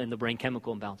going on in the brain,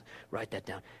 chemical imbalance. Write that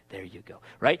down. There you go,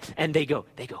 right? And they go,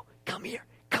 come here,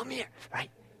 right?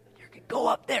 You're gonna go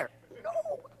up there.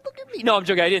 No, look at me. No, I'm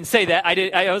joking. I didn't say that.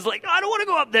 I was like, I don't want to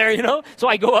go up there, So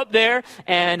I go up there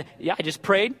and I just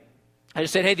prayed. I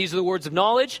just said, hey, these are the words of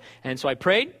knowledge. And so I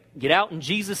prayed. Get out in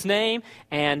Jesus' name.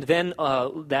 And then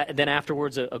then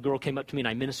afterwards, a girl came up to me, and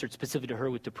I ministered specifically to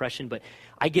her with depression. But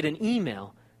I get an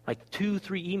email, 2,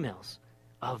 3 emails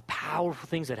of powerful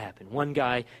things that happened. One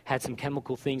guy had some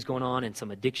chemical things going on and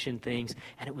some addiction things,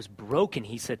 and it was broken.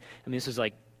 He said, this is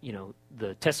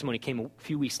the testimony came a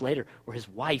few weeks later where his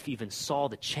wife even saw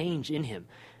the change in him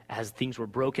as things were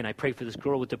broken. I prayed for this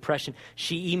girl with depression.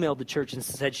 She emailed the church and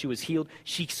said she was healed.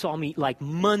 She saw me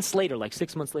months later,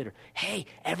 6 months later. Hey,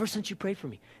 ever since you prayed for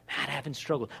me, man, I haven't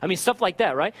struggled. Stuff like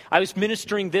that, right? I was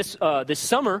ministering this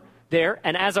summer there,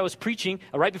 and as I was preaching,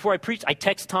 right before I preached, I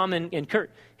text Tom and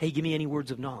Kurt, hey, give me any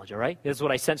words of knowledge, all right? This is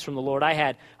what I sensed from the Lord. I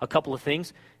had a couple of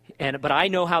things, but I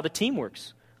know how the team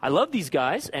works. I love these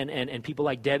guys and people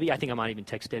like Debbie. I think I might even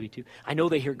text Debbie too. I know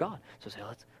they hear God. So I say,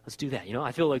 let's do that.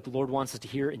 I feel like the Lord wants us to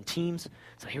hear in teams.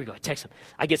 So here we go. I text him.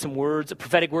 I get some words, a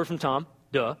prophetic word from Tom.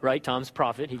 Duh, right? Tom's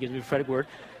prophet. He gives me a prophetic word.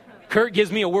 Kurt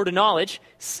gives me a word of knowledge.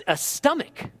 A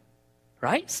stomach,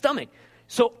 right? Stomach.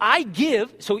 So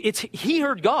he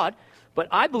heard God, but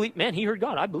I believe, man, he heard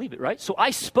God. I believe it, right? So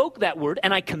I spoke that word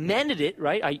and I commanded it,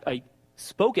 right? I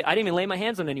spoke it. I didn't even lay my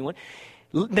hands on anyone.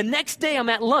 The next day I'm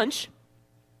at lunch.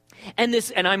 And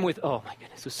I'm with, oh my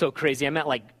goodness, it was so crazy. I'm at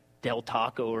Del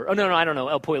Taco or, I don't know,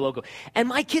 El Pollo Loco. And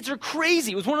my kids are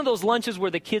crazy. It was one of those lunches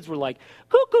where the kids were like,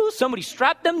 cuckoo, somebody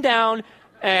strapped them down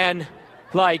and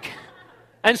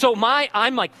so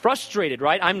I'm frustrated,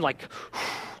 right? I'm I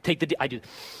do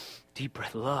deep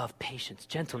breath, love, patience,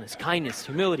 gentleness, kindness,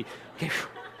 humility. Okay.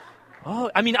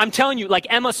 Oh, I'm telling you,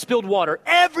 Emma spilled water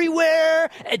everywhere,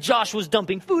 and Josh was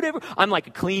dumping food everywhere. I'm like a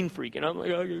clean freak, and I'm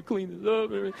like, I gotta clean this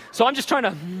up. So I'm just trying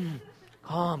to,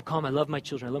 calm. I love my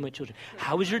children.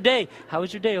 How was your day?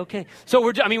 Okay. So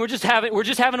we're just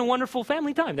having a wonderful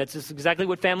family time. That's just exactly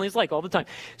what family is like all the time.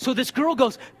 So this girl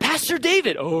goes, Pastor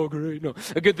David. Oh, great. No,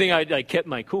 a good thing I kept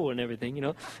my cool and everything.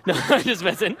 No, I'm just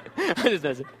messing.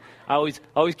 I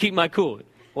always keep my cool.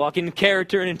 Walk in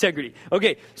character and integrity.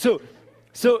 Okay. So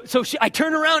I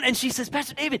turn around and she says,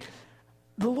 Pastor David,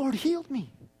 the Lord healed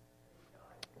me.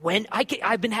 When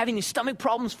I've been having these stomach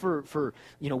problems for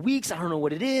weeks. I don't know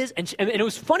what it is. And it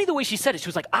was funny the way she said it. She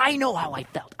was like, I know how I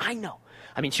felt. I know.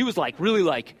 She was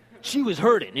really she was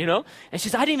hurting, And she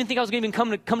said, I didn't even think I was going to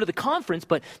even come to the conference,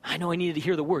 but I know I needed to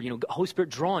hear the word, Holy Spirit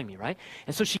drawing me, right?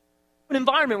 And so she in an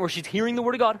environment where she's hearing the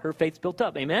word of God, her faith's built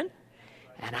up. Amen?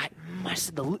 And I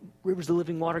said, the rivers of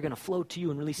living water are going to flow to you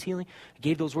and release healing. I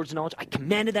gave those words of knowledge. I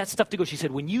commanded that stuff to go. She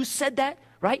said, when you said that,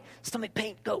 right? Stomach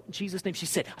pain, go in Jesus' name. She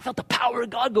said, I felt the power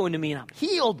of God go into me and I'm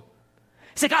healed.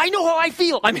 It's like, I know how I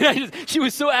feel. I mean, she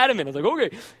was so adamant. I was like,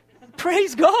 okay,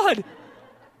 praise God.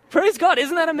 Praise God.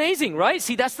 Isn't that amazing, right?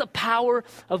 See, that's the power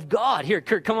of God. Here,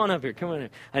 Kurt, come on up here. Come on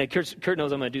in. Kurt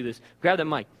knows I'm going to do this. Grab that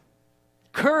mic.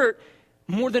 Kurt,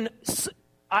 more than...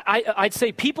 I'd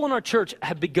say people in our church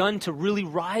have begun to really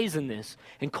rise in this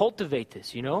and cultivate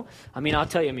this, you know? I mean, I'll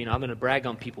tell you, I'm going to brag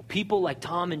on people. People like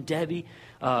Tom and Debbie,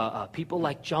 people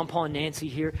like John Paul and Nancy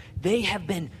here, they have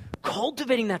been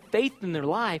cultivating that faith in their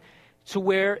life to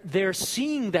where they're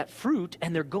seeing that fruit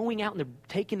and they're going out and they're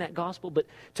taking that gospel but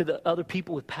to the other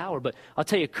people with power. But I'll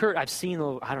tell you, Kurt, I've seen, 3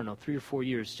 or 4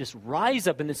 years, just rise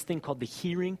up in this thing called the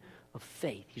hearing of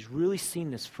faith. He's really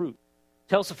seen this fruit.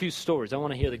 Tell us a few stories. I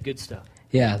want to hear the good stuff.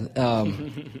 Yeah.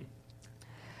 Can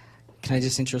I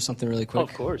just intro something really quick? Oh,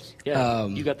 of course. Yeah.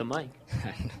 You got the mic.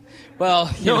 Well,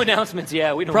 no announcements.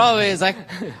 Yeah, we don't. Probably is like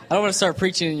I don't want to start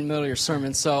preaching in the middle of your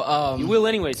sermon. So you will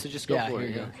anyway. So just go for here it.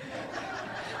 You go.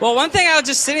 Well, one thing I was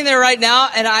just sitting there right now,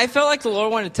 and I felt like the Lord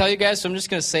wanted to tell you guys, so I'm just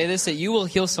going to say this: that you will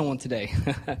heal someone today.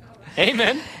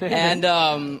 Amen.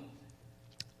 And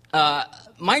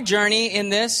my journey in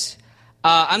this,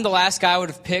 I'm the last guy I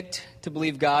would have picked to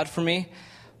believe God for me.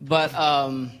 But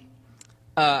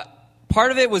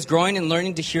part of it was growing and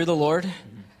learning to hear the Lord.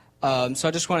 So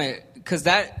I just want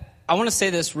to, I want to say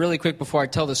this really quick before I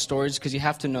tell the stories, because you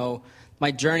have to know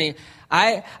my journey.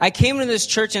 I came into this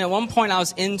church, and at one point I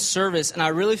was in service, and I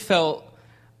really felt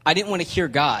I didn't want to hear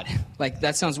God. Like,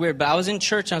 that sounds weird, but I was in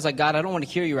church, and I was like, God, I don't want to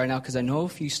hear you right now, because I know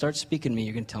if you start speaking to me,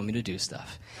 you're going to tell me to do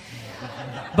stuff.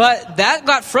 But that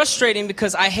got frustrating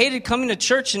because I hated coming to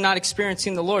church and not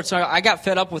experiencing the Lord. So I got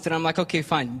fed up with it. I'm like, okay,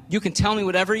 fine. You can tell me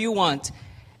whatever you want,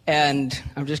 and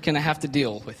I'm just going to have to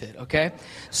deal with it, okay?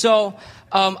 So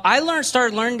I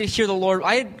started learning to hear the Lord.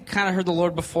 I had kind of heard the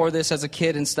Lord before this as a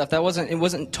kid and stuff. It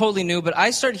wasn't totally new, but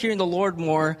I started hearing the Lord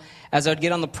more as I'd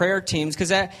get on the prayer teams.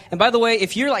 And by the way,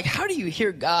 if you're like, how do you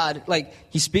hear God? Like,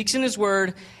 He speaks in His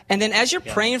Word. And then as you're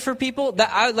praying for people,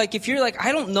 if you're like,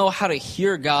 I don't know how to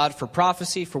hear God for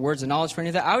prophecy, for words of knowledge, for any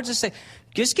of that, I would just say,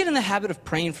 just get in the habit of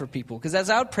praying for people. Because as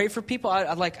I would pray for people,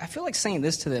 I feel like saying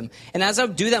this to them. And as I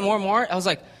would do that more and more, I was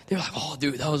like, they were like, oh,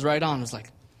 dude, that was right on. I was like,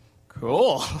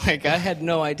 cool. Like, I had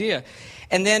no idea.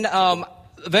 And then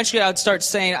eventually I would start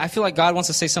saying, I feel like God wants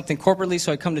to say something corporately.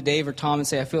 So I'd come to Dave or Tom and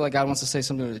say, I feel like God wants to say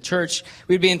something to the church.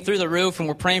 We'd be in through the roof, and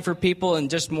we're praying for people, and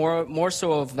just more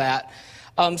so of that.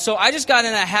 So I just got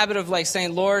in a habit of like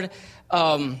saying, Lord,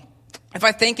 if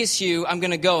I think it's you, I'm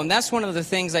going to go. And that's one of the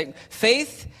things, like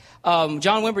faith. John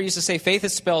Wimber used to say faith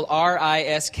is spelled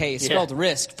R-I-S-K. It's spelled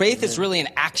risk. Faith is really an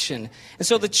action. And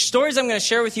so the stories I'm going to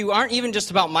share with you aren't even just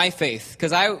about my faith.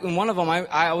 Because in one of them,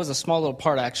 I was a small little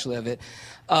part actually of it.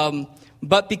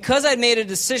 But because I made a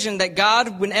decision that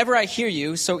God, whenever I hear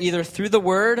you, so either through the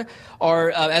Word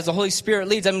or as the Holy Spirit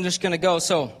leads, I'm just going to go.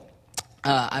 So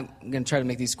I'm going to try to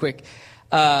make these quick.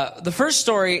 The first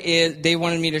story they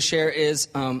wanted me to share is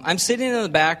I'm sitting in the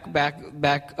back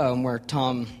where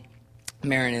Tom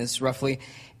Marin is roughly,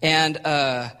 and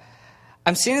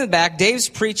I'm sitting in the back. Dave's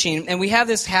preaching, and we have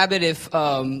this habit. If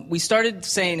we started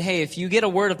saying, "Hey, if you get a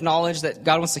word of knowledge that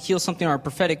God wants to heal something or a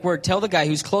prophetic word, tell the guy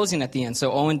who's closing at the end."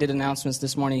 So Owen did announcements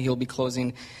this morning; he'll be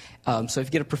closing. So if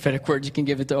you get a prophetic word, you can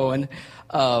give it to Owen.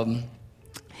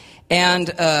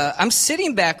 And I'm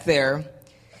sitting back there.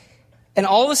 And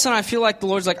all of a sudden, I feel like the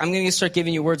Lord's like, I'm going to start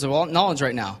giving you words of knowledge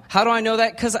right now. How do I know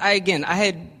that? Because I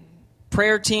had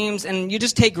prayer teams, and you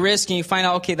just take risk, and you find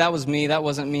out, okay, that was me, that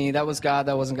wasn't me, that was God,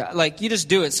 that wasn't God. Like, you just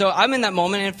do it. So I'm in that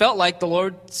moment, and it felt like the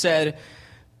Lord said,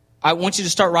 I want you to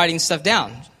start writing stuff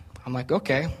down. I'm like,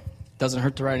 okay, doesn't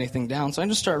hurt to write anything down. So I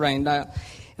just start writing down.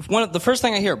 The first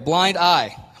thing I hear, blind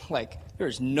eye. I'm like,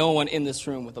 there's no one in this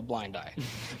room with a blind eye.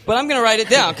 But I'm going to write it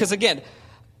down, because again,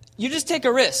 you just take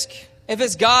a risk. If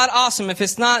it's God, awesome. If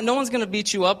it's not, no one's going to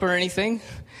beat you up or anything.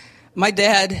 My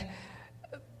dad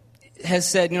has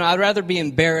said, I'd rather be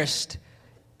embarrassed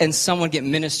and someone get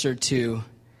ministered to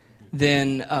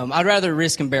than I'd rather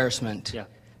risk embarrassment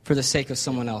for the sake of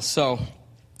someone else. So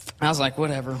I was like,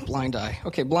 whatever, blind eye.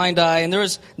 Okay, blind eye. And there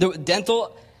was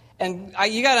dental. And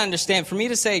you got to understand, for me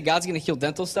to say God's going to heal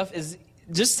dental stuff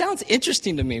just sounds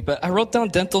interesting to me. But I wrote down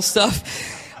dental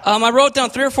stuff. I wrote down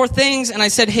 3 or 4 things, and I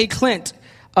said, hey, Clint,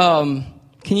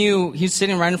 he's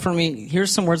sitting right in front of me.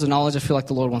 Here's some words of knowledge I feel like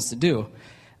the Lord wants to do.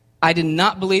 I did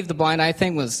not believe the blind eye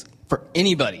thing was for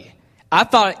anybody. I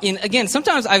thought,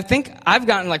 sometimes I think I've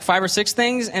gotten like 5 or 6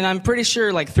 things, and I'm pretty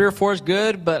sure like 3 or 4 is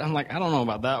good, but I'm like, I don't know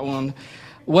about that one.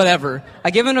 whatever.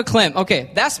 I give him to Clint.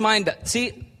 Okay, that's mine.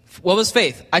 See, what was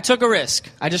faith? I took a risk.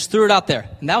 I just threw it out there,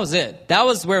 and that was it. That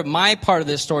was where my part of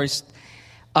this story.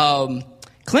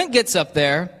 Clint gets up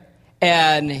there,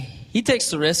 and he takes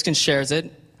the risk and shares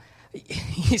it.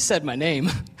 He said my name.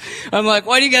 I'm like,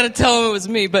 why do you got to tell him it was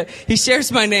me? But he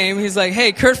shares my name. He's like,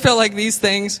 hey, Kurt felt like these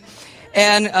things.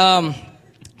 And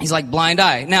he's like, blind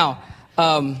eye. Now,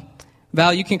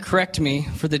 Val, you can correct me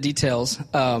for the details.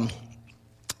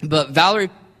 But Valerie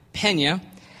Pena,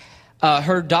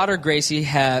 her daughter Gracie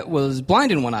was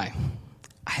blind in one eye.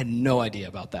 I had no idea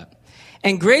about that.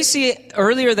 And Gracie,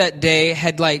 earlier that day,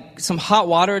 had like some hot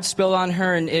water had spilled on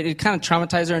her, and it kind of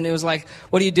traumatized her, and it was like,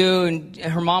 what do you do? And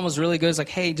her mom was really good. It's like,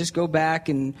 hey, just go back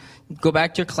to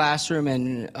your classroom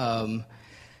and,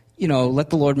 let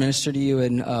the Lord minister to you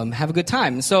and have a good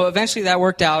time. And so eventually that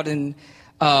worked out, and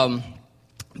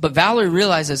but Valerie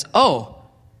realizes, oh,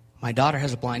 my daughter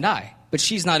has a blind eye, but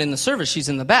she's not in the service. She's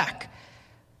in the back.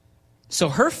 So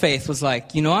her faith was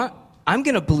like, you know what? I'm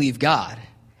going to believe God.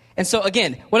 And so,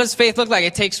 again, what does faith look like?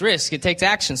 It takes risk. It takes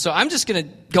action. So I'm just going to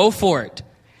go for it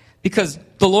because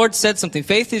the Lord said something.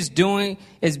 Faith is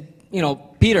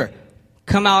Peter,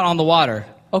 come out on the water.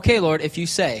 Okay, Lord, if you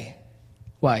say.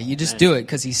 Why? You just do it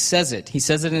because he says it. He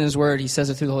says it in his word. He says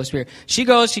it through the Holy Spirit. She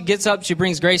goes, she gets up, she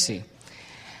brings Gracie.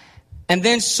 And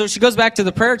then, so she goes back to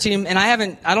the prayer team, and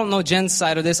I don't know Jen's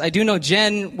side of this. I do know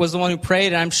Jen was the one who prayed,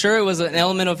 and I'm sure it was an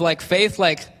element of like faith,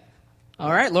 like,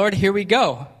 all right, Lord, here we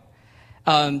go.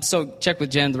 So check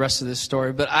with Jen the rest of this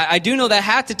story. But I do know that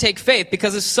had to take faith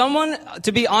because if someone,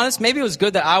 to be honest, maybe it was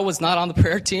good that I was not on the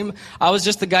prayer team. I was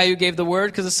just the guy who gave the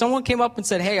word. Because if someone came up and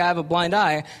said, hey, I have a blind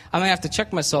eye, I might have to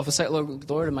check myself and say,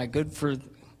 Lord, am I good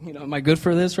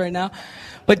for this right now?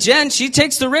 But Jen, she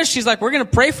takes the risk. She's like, we're going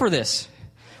to pray for this.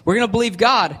 We're going to believe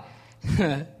God.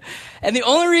 And the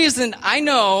only reason I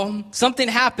know something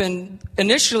happened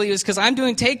initially is because I'm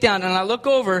doing takedown, and I look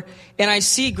over, and I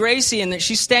see Gracie, and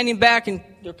she's standing back, and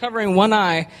they're covering one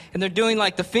eye, and they're doing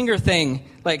like the finger thing.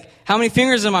 Like, how many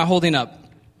fingers am I holding up?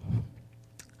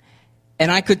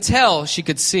 And I could tell she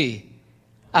could see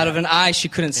out of an eye she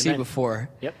couldn't see before.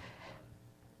 Yep.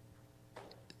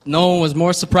 No one was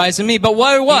more surprised than me. But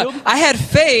what? I had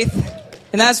faith,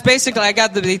 and that's basically, I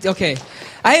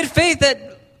had faith that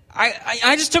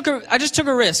I just took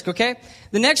a risk, okay?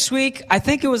 The next week, I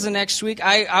think it was the next week,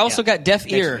 I also got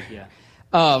deaf ear. Week,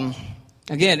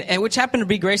 again, and which happened to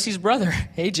be Gracie's brother,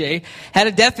 AJ, had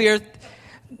a deaf ear,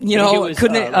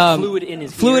 fluid in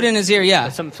his ear. In his ear, yeah.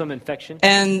 Some infection.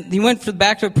 And he went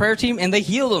back to the prayer team, and they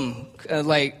healed him.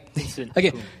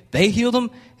 They healed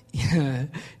him.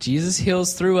 Jesus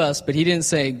heals through us, but he didn't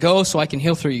say, go so I can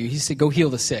heal through you. He said, go heal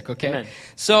the sick, okay? Amen.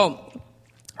 So,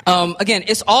 again,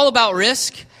 it's all about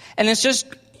risk. And it's just,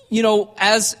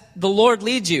 as the Lord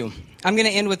leads you. I'm going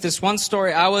to end with this one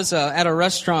story. I was at a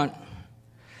restaurant.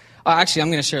 Actually, I'm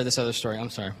going to share this other story. I'm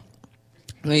sorry.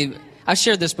 I've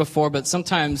shared this before, but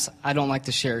sometimes I don't like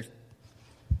to share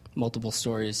multiple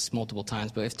stories multiple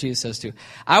times. But if Jesus says to,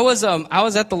 I was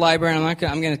at the library, and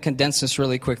I'm going to condense this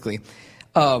really quickly.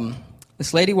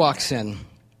 This lady walks in,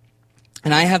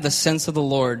 and I have the sense of the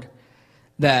Lord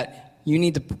that you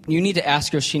need to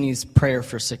ask her if she needs prayer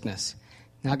for sickness.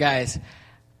 Now, guys,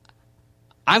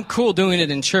 I'm cool doing it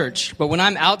in church, but when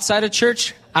I'm outside of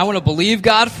church, I want to believe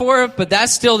God for it, but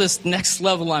that's still this next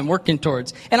level I'm working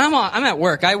towards. And I'm at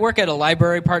work. I work at a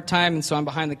library part-time, and so I'm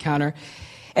behind the counter.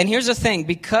 And here's the thing.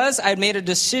 Because I made a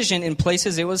decision in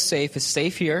places it was safe, it's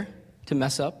safe here to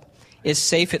mess up. It's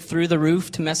safe through the roof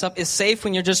to mess up. It's safe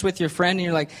when you're just with your friend and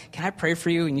you're like, can I pray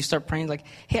for you? And you start praying like,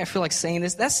 hey, I feel like saying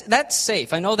this. That's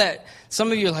safe. I know that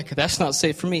some of you are like, that's not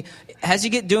safe for me. As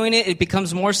you get doing it, it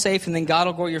becomes more safe, and then God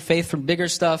will grow your faith from bigger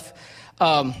stuff.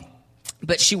 But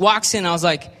she walks in, and I was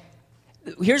like,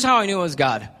 here's how I knew it was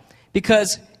God.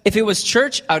 Because if it was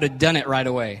church, I would have done it right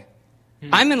away.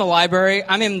 I'm in the library.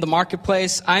 I'm in the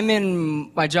marketplace. I'm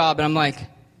in my job. And I'm like,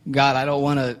 God, I don't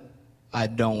want to.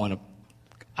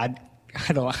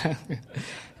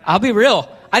 I'll be real.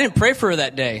 I didn't pray for her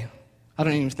that day. I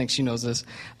don't even think she knows this.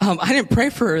 I didn't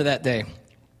pray for her that day.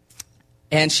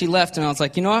 And she left, and I was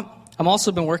like, you know what? I've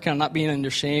also been working on not being under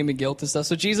shame and guilt and stuff.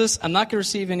 So, Jesus, I'm not going to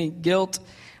receive any guilt.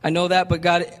 I know that. But,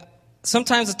 God,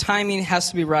 sometimes the timing has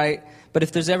to be right. But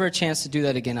if there's ever a chance to do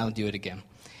that again, I'll do it again.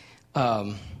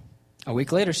 A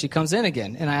week later, she comes in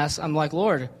again. And I'm like,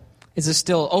 Lord, is it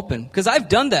still open? Because I've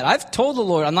done that. I've told the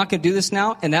Lord, I'm not going to do this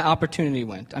now. And that opportunity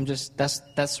went.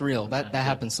 That's real. That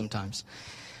happens sometimes.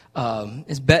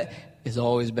 It's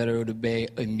always better to obey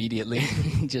immediately.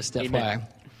 Just FYI.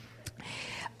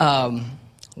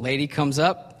 Lady comes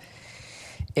up,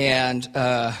 and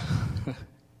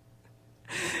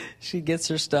She gets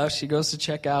her stuff. She goes to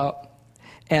check out.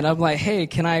 And I'm like, hey,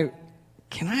 can I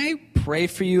pray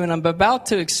for you? And I'm about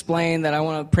to explain that I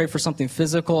want to pray for something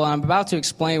physical. And I'm about to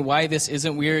explain why this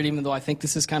isn't weird, even though I think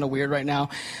this is kind of weird right now.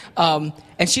 And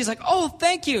she's like, oh,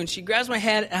 thank you. And she grabs my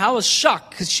hand. And I was shocked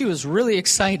because she was really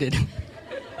excited. And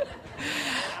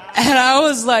I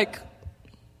was like,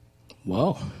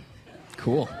 whoa,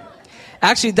 cool.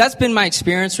 Actually, that's been my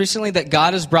experience recently, that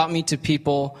God has brought me to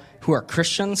people who are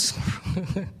Christians.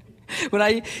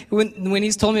 When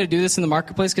he's told me to do this in the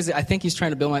marketplace, because I think he's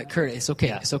trying to build my, Kurt, it's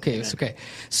okay.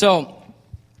 So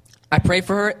I prayed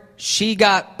for her. She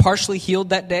got partially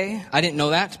healed that day. I didn't know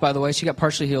that, by the way. She got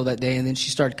partially healed that day, and then she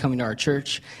started coming to our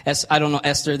church. I don't know,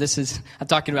 Esther, I'm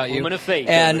talking about you. Woman of faith.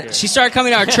 And she started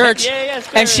coming to our church, and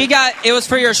it was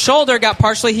for your shoulder, got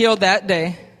partially healed that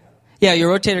day. Yeah,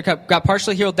 your rotator cuff got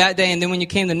partially healed that day, and then when you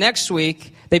came the next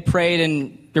week, they prayed,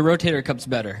 and your rotator cuff's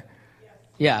better.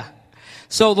 Yeah.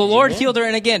 So the Lord healed her,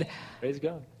 and again, praise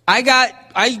God. I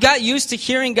got used to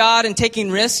hearing God and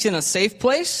taking risks in a safe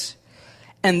place,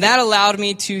 and that allowed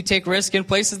me to take risks in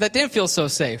places that didn't feel so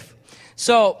safe.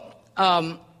 So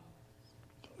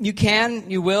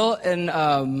you will,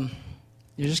 and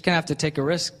you're just gonna have to take a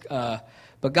risk.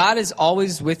 But God is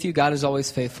always with you. God is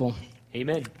always faithful.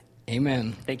 Amen.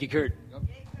 Amen. Thank you, Kurt.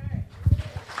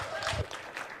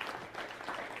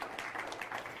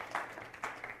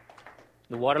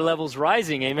 The water level's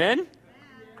rising, amen?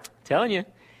 Telling you,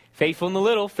 faithful in the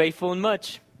little, faithful in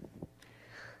much.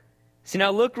 See,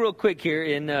 now look real quick here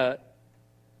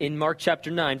in Mark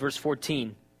chapter 9, verse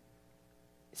 14.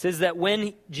 It says that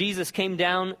when Jesus came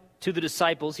down to the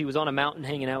disciples, he was on a mountain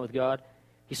hanging out with God.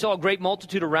 He saw a great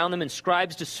multitude around them and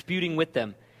scribes disputing with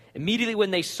them. Immediately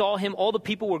when they saw him, all the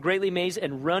people were greatly amazed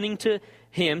and running to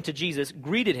him, to Jesus,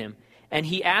 greeted him. And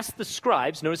he asked the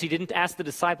scribes, notice he didn't ask the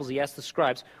disciples, he asked the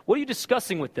scribes, what are you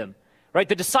discussing with them? Right?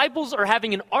 The disciples are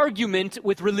having an argument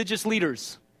with religious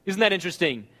leaders. Isn't that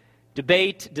interesting?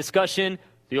 Debate, discussion,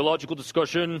 theological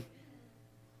discussion.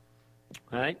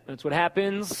 All right? That's what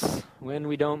happens when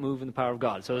we don't move in the power of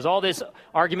God. So there's all this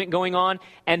argument going on,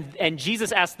 and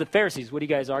Jesus asked the Pharisees, what are you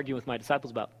guys arguing with my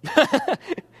disciples about? What are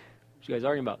you guys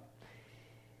arguing about?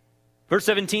 Verse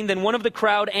 17, then one of the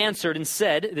crowd answered and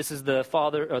said, this is the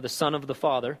father, or the son of the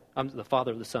father, the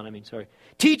father of the son,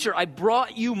 Teacher, I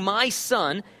brought you my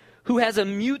son who has a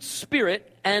mute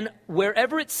spirit, and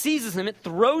wherever it seizes him, it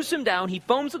throws him down, he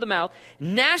foams at the mouth,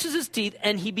 gnashes his teeth,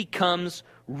 and he becomes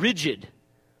rigid.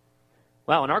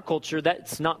 Wow, in our culture,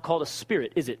 that's not called a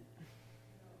spirit, is it?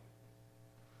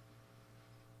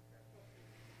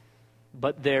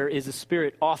 But there is a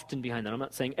spirit often behind that. I'm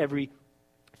not saying every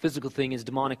physical thing is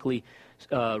demonically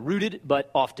rooted,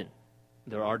 but often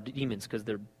there are demons because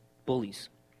they're bullies.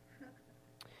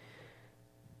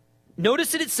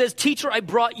 Notice that it says, teacher, I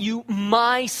brought you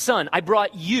my son. I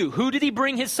brought you. Who did he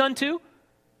bring his son to?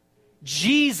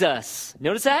 Jesus.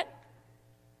 Notice that?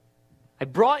 I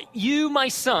brought you my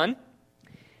son.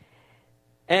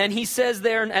 And he says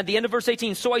there at the end of verse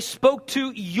 18, so I spoke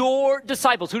to your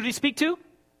disciples. Who did he speak to?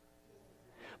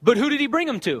 But who did he bring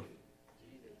them to?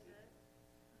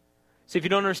 So if you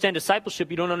don't understand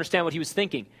discipleship, you don't understand what he was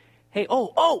thinking. Hey,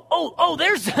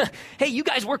 there's, hey, you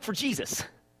guys work for Jesus.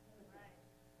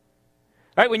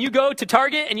 Right? When you go to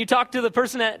Target and you talk to the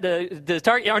person at the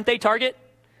Target, aren't they Target?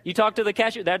 You talk to the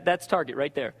cashier, that's Target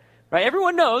right there. Right?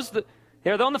 Everyone knows that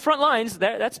they're on the front lines.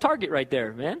 That's Target right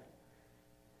there, man.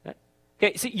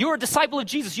 Okay, see, you're a disciple of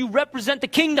Jesus. You represent the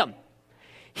kingdom.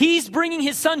 He's bringing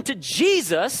his son to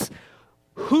Jesus,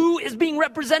 who is being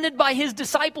represented by his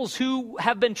disciples who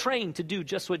have been trained to do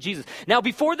just what Jesus. Now,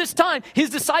 before this time, his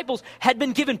disciples had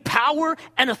been given power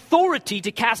and authority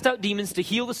to cast out demons, to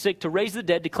heal the sick, to raise the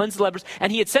dead, to cleanse the lepers.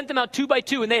 And he had sent them out 2 by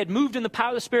 2, and they had moved in the power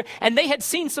of the Spirit, and they had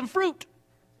seen some fruit.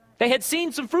 They had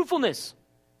seen some fruitfulness.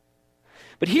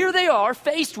 But here they are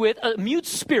faced with a mute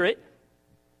spirit,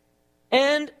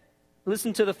 and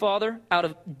listen to the father. Out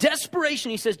of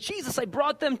desperation, he says, Jesus, I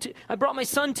brought my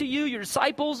son to you, your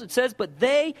disciples. It says, but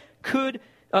they could,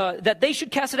 that they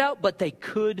should cast it out, but they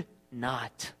could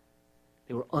not.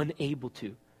 They were unable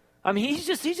to. I mean, he's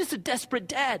just a desperate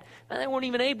dad. And they weren't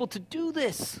even able to do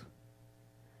this.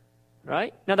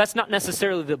 Right? Now, that's not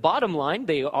necessarily the bottom line.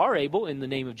 They are able in the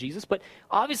name of Jesus, but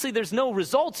obviously there's no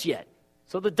results yet.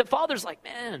 So the father's like,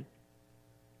 man.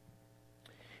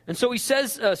 And so he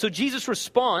says, so Jesus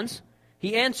responds.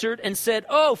 He answered and said,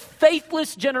 oh,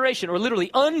 faithless generation, or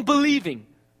literally unbelieving,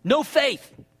 no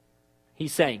faith.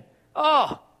 He's saying,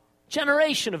 oh,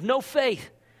 generation of no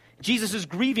faith. Jesus is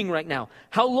grieving right now.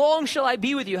 How long shall I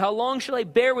be with you? How long shall I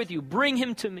bear with you? Bring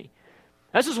him to me.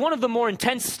 This is one of the more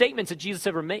intense statements that Jesus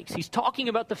ever makes. He's talking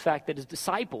about the fact that his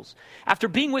disciples, after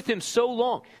being with him so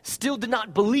long, still did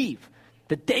not believe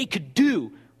that they could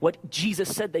do what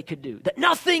Jesus said they could do. That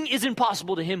nothing is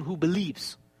impossible to him who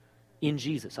believes in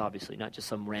Jesus, obviously, not just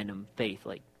some random faith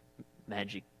like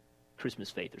magic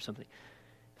Christmas faith or something.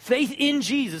 Faith in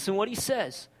Jesus and what he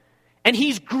says. And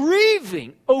he's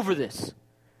grieving over this.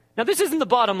 Now, this isn't the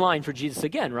bottom line for Jesus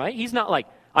again, right? He's not like,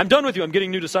 I'm done with you, I'm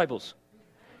getting new disciples.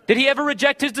 Did he ever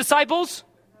reject his disciples?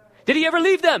 Did he ever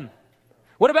leave them?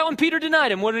 What about when Peter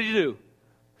denied him? What did he do?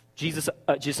 Jesus,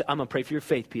 I'm going to pray for your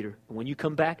faith, Peter. And when you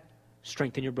come back,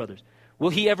 strengthen your brothers. Will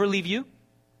he ever leave you?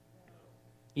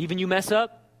 Even you mess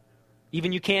up?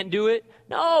 Even you can't do it?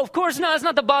 No, of course not. It's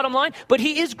not the bottom line. But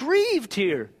he is grieved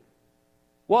here.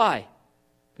 Why?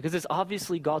 Because it's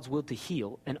obviously God's will to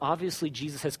heal. And obviously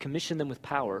Jesus has commissioned them with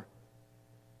power.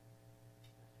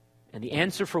 And the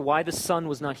answer for why the son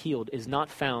was not healed is not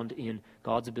found in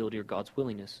God's ability or God's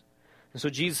willingness. And so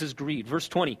Jesus is grieved. Verse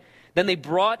 20, then they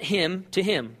brought him to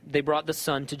him. They brought the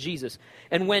son to Jesus.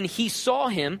 And when he saw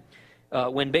him,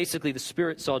 when basically the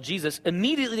spirit saw Jesus,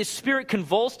 immediately the spirit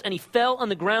convulsed and he fell on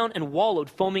the ground and wallowed,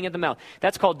 foaming at the mouth.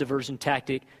 That's called diversion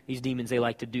tactic. These demons, they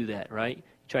like to do that, right? You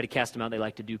try to cast them out, they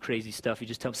like to do crazy stuff. You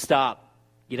just tell them, stop,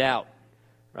 get out,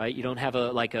 right? You don't have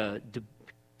a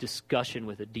discussion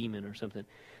with a demon or something.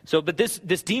 So, but this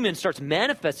demon starts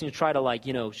manifesting to try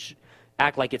to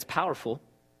act like it's powerful.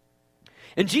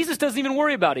 And Jesus doesn't even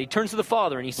worry about it. He turns to the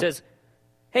Father and he says,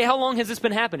 hey, how long has this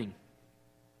been happening?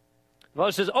 The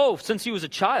Father says, since he was a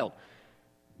child.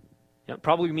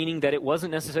 Probably meaning that it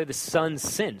wasn't necessarily the son's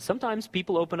sin. Sometimes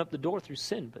people open up the door through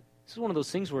sin, but this is one of those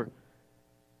things where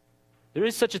there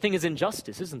is such a thing as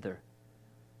injustice, isn't there?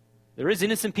 There is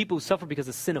innocent people who suffer because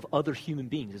of the sin of other human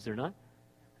beings, is there not?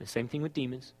 The same thing with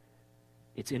demons.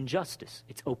 It's injustice.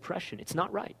 It's oppression. It's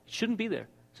not right. It shouldn't be there.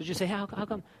 So just say, how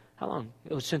come? How long?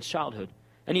 It was since childhood.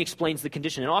 And he explains the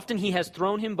condition. And often he has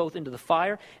thrown him both into the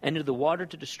fire and into the water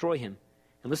to destroy him.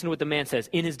 And listen to what the man says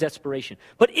in his desperation.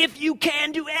 But if you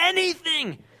can do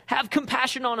anything, have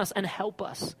compassion on us and help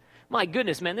us. My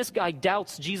goodness, man, this guy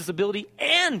doubts Jesus' ability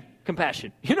and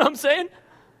compassion. You know what I'm saying?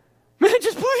 Man,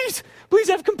 just please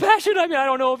have compassion. I mean, I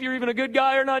don't know if you're even a good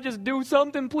guy or not. Just do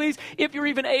something, please, if you're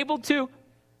even able to.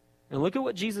 And look at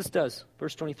what Jesus does.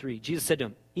 Verse 23, Jesus said to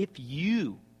him, if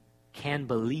you can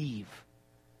believe.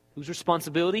 Whose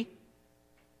responsibility?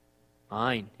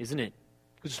 Mine, isn't it?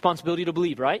 Whose responsibility to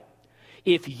believe, right?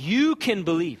 If you can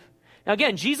believe. Now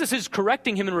again, Jesus is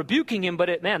correcting him and rebuking him,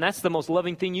 but that's the most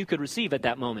loving thing you could receive at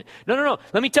that moment. No.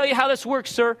 Let me tell you how this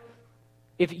works, sir.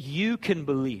 If you can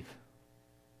believe.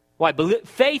 Why?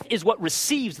 Faith is what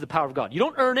receives the power of God. You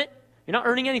don't earn it. You're not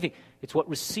earning anything. It's what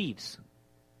receives.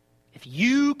 If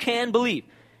you can believe,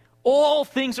 all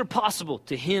things are possible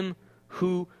to him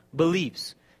who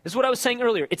believes. This is what I was saying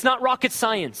earlier. It's not rocket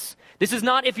science. This is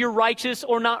not if you're righteous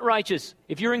or not righteous.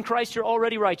 If you're in Christ, you're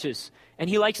already righteous. And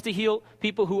he likes to heal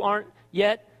people who aren't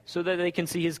yet so that they can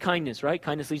see his kindness, right?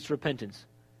 Kindness leads to repentance.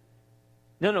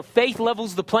 No. Faith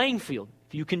levels the playing field.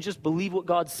 If you can just believe what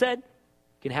God said,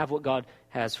 you can have what God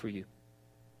has for you.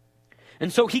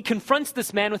 And so he confronts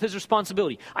this man with his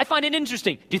responsibility. I find it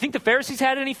interesting. Do you think the Pharisees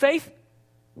had any faith?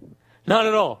 Not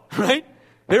at all, right?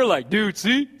 They're like, dude,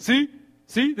 see,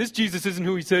 this Jesus isn't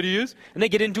who he said he is. And they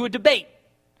get into a debate.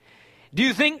 Do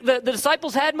you think the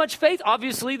disciples had much faith?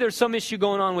 Obviously, there's some issue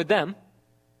going on with them.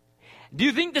 Do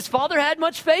you think this father had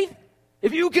much faith?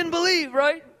 If you can believe,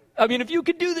 right? I mean, if you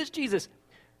could do this, Jesus.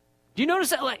 Do you notice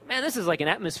that, this is like an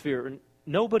atmosphere and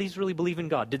nobody's really believing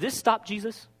God. Did this stop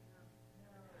Jesus?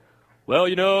 Well,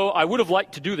 I would have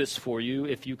liked to do this for you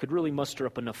if you could really muster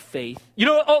up enough faith.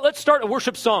 Let's start a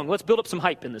worship song. Let's build up some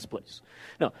hype in this place.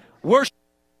 No, worship.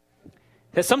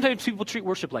 Sometimes people treat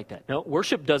worship like that. No,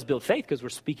 worship does build faith because we're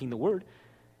speaking the word.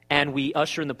 And we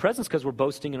usher in the presence because we're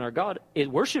boasting in our God.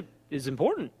 Worship is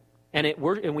important. And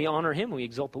we honor him, we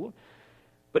exalt the Lord.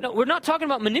 But no, we're not talking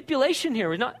about manipulation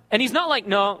here. And he's not like,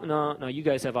 no, you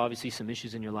guys have obviously some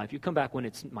issues in your life. You come back when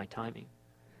it's my timing.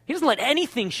 He doesn't let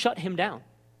anything shut him down.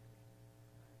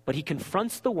 But he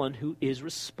confronts the one who is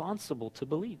responsible to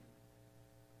believe.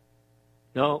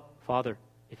 No, Father,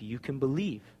 if you can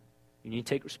believe, you need to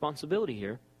take responsibility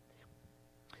here.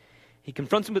 He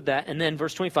confronts him with that. And then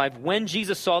verse 25, when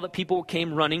Jesus saw that people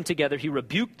came running together, he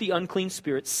rebuked the unclean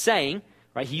spirit, saying,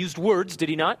 right, he used words, did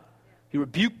he not? He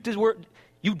rebuked his word.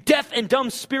 You deaf and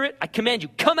dumb spirit, I command you,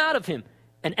 come out of him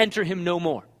and enter him no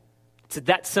more. It's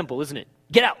that simple, isn't it?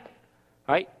 Get out,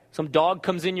 right? Some dog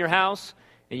comes in your house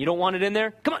and you don't want it in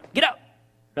there. Come on, get out,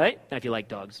 right? Not if you like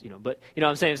dogs, but what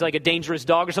I'm saying, it's like a dangerous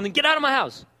dog or something. Get out of my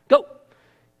house, go.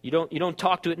 You don't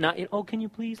talk to it, can you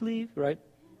please leave, right?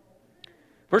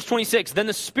 Verse 26, then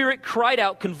the spirit cried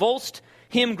out, convulsed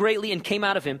him greatly, and came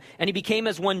out of him. And he became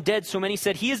as one dead, so many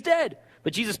said, he is dead.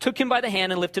 But Jesus took him by the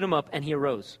hand and lifted him up, and he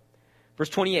arose. Verse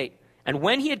 28, and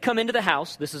when he had come into the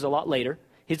house, this is a lot later,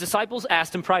 his disciples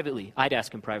asked him privately. I'd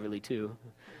ask him privately too.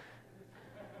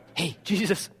 Hey,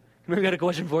 Jesus, we got a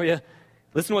question for you.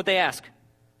 Listen to what they ask.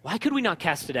 Why could we not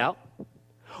cast it out?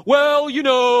 Well, you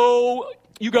know,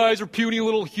 you guys are puny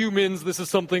little humans. This is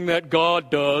something that God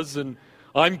does, and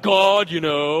I'm God, you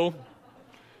know.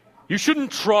 You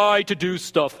shouldn't try to do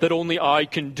stuff that only I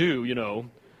can do, you know.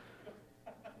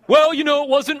 Well, you know, it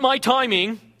wasn't my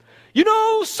timing. You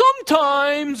know,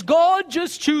 sometimes God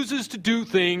just chooses to do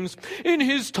things in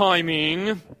his timing.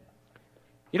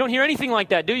 You don't hear anything like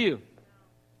that, do you?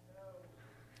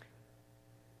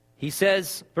 He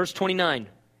says, verse 29,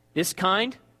 this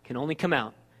kind can only come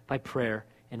out by prayer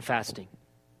and fasting.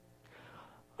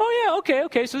 Oh yeah,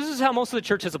 okay. So this is how most of the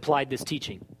church has applied this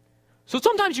teaching. So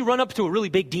sometimes you run up to a really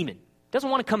big demon. It doesn't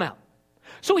want to come out.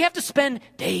 So we have to spend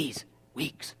days,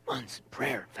 weeks, months in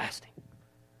prayer and fasting.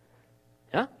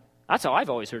 Yeah? That's how I've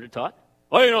always heard it taught.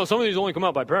 Well, you know, some of these only come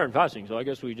out by prayer and fasting, so I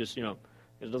guess we just, you know,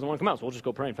 it doesn't want to come out, so we'll just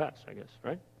go pray and fast, I guess,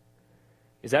 right?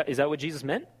 Is that what Jesus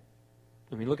meant?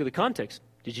 I mean, look at the context.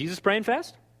 Did Jesus pray and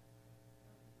fast?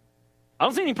 I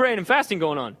don't see any praying and fasting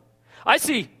going on. I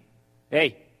see,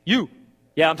 hey, you.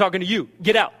 Yeah, I'm talking to you.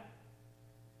 Get out.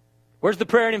 Where's the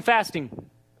praying and fasting?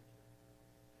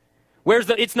 Where's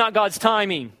the, it's not God's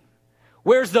timing?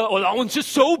 Where's the, oh, that one's just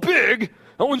so big.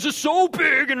 That one's just so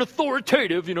big and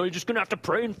authoritative. You know, you're just going to have to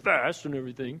pray and fast and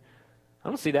everything. I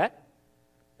don't see that.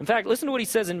 In fact, listen to what he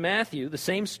says in Matthew, the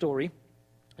same story.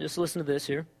 Just listen to this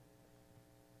here.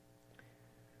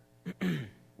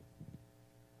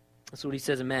 That's what he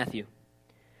says in Matthew.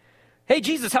 Hey,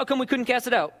 Jesus, how come we couldn't cast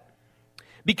it out?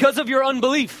 Because of your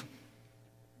unbelief.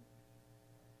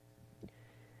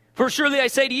 For surely I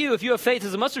say to you, if you have faith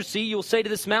as a mustard seed, you will say to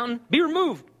this mountain, be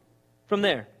removed from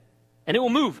there. And it will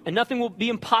move, and nothing will be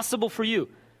impossible for you.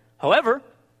 However,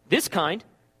 this kind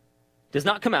does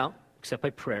not come out except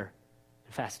by prayer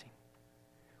and fasting.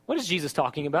 What is Jesus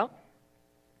talking about?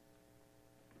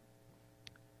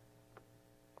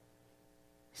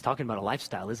 He's talking about a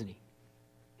lifestyle, isn't he?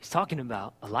 He's talking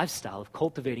about a lifestyle of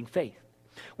cultivating faith.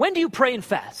 When do you pray and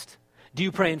fast? Do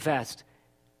you pray and fast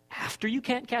after you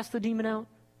can't cast the demon out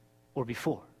or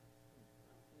before?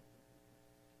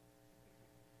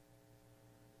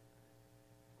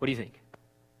 What do you think?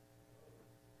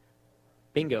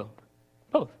 Bingo.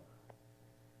 Both.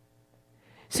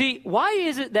 See, why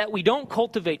is it that we don't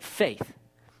cultivate faith?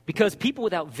 Because people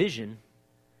without vision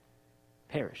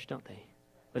perish, don't they?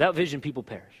 Without vision, people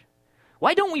perish.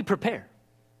 Why don't we prepare?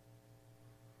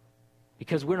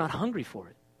 Because we're not hungry for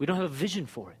it. We don't have a vision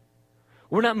for it.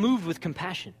 We're not moved with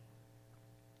compassion.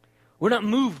 We're not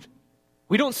moved.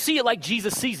 We don't see it like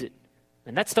Jesus sees it.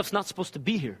 And that stuff's not supposed to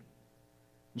be here.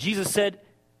 Jesus said,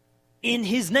 in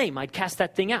his name, I'd cast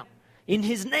that thing out. In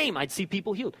his name, I'd see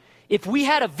people healed. If we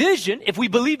had a vision, if we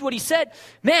believed what he said,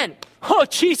 man, oh,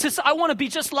 Jesus, I want to be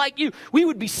just like you. We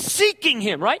would be seeking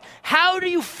him, right? How do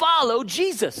you follow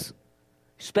Jesus?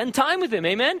 Spend time with him,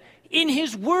 amen? In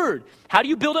his word. How do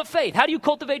you build up faith? How do you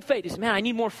cultivate faith? You say, man, I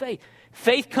need more faith.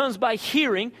 Faith comes by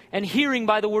hearing, and hearing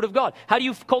by the word of God. How do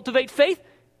you cultivate faith?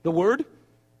 The word.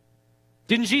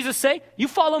 Didn't Jesus say, you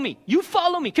follow me. You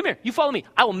follow me. Come here. You follow me.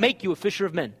 I will make you a fisher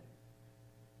of men.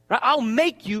 Right? I'll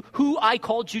make you who I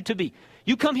called you to be.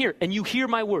 You come here and you hear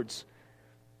my words.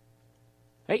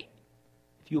 Right?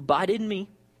 If you abide in me,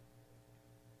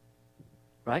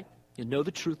 right? You'll know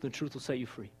the truth, and the truth will set you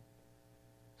free.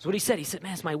 That's what he said. He said,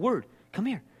 man, it's my word. Come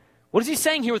here. What is he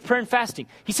saying here with prayer and fasting?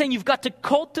 He's saying you've got to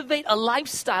cultivate a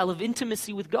lifestyle of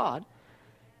intimacy with God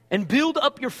and build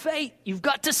up your faith. You've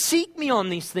got to seek me on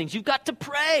these things. You've got to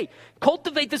pray.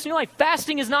 Cultivate this in your life.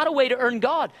 Fasting is not a way to earn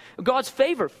God's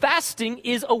favor. Fasting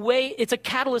is a way, it's a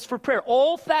catalyst for prayer.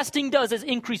 All fasting does is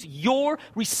increase your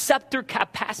receptor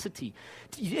capacity.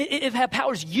 It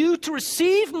empowers you to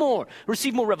receive more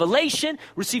revelation,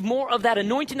 receive more of that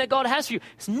anointing that God has for you.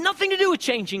 It's nothing to do with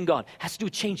changing God. It has to do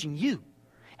with changing you,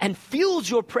 and fuels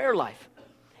your prayer life.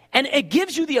 And it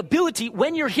gives you the ability,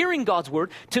 when you're hearing God's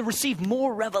word, to receive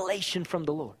more revelation from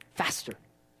the Lord faster.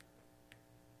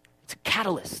 It's a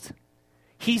catalyst.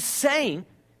 He's saying,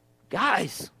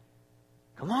 guys,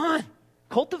 come on,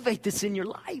 cultivate this in your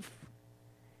life.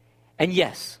 And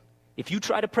yes, if you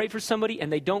try to pray for somebody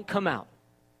and they don't come out,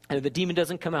 and the demon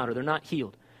doesn't come out, or they're not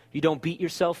healed, you don't beat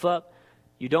yourself up,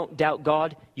 you don't doubt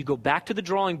God, you go back to the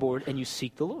drawing board and you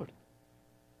seek the Lord.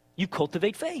 You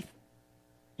cultivate faith.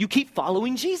 You keep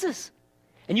following Jesus,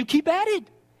 and you keep at it.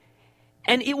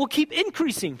 And it will keep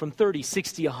increasing from 30,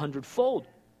 60, 100-fold.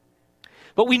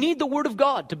 But we need the Word of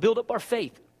God to build up our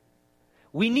faith.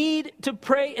 We need to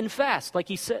pray and fast, like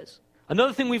he says.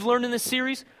 Another thing we've learned in this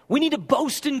series, we need to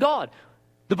boast in God.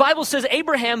 The Bible says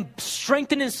Abraham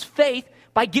strengthened his faith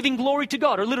by giving glory to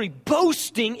God, or literally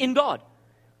boasting in God.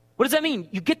 What does that mean?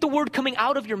 You get the word coming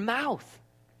out of your mouth.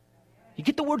 You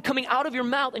get the word coming out of your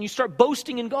mouth and you start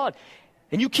boasting in God.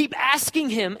 And you keep asking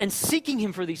him and seeking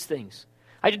him for these things.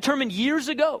 I determined years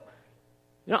ago,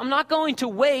 I'm not going to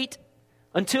wait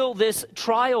until this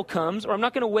trial comes, or I'm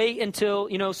not going to wait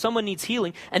until, someone needs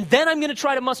healing, and then I'm going to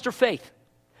try to muster faith.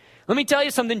 Let me tell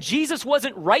you something. Jesus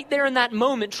wasn't right there in that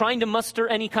moment trying to muster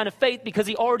any kind of faith because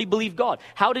he already believed God.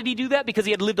 How did he do that? Because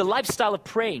he had lived a lifestyle of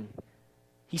praying.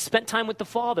 He spent time with the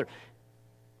Father.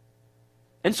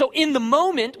 And so in the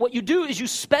moment, what you do is you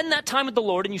spend that time with the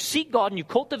Lord and you seek God and you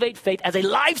cultivate faith as a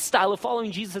lifestyle of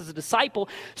following Jesus as a disciple,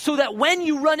 so that when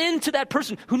you run into that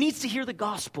person who needs to hear the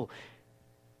gospel,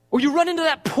 or you run into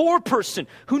that poor person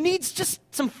who needs just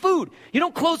some food, you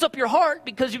don't close up your heart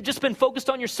because you've just been focused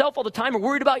on yourself all the time or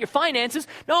worried about your finances.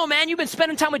 No, man, you've been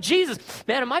spending time with Jesus.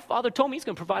 Man, and my Father told me he's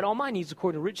going to provide all my needs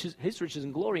according to his riches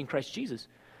and glory in Christ Jesus.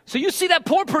 So you see that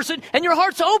poor person and your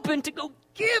heart's open to go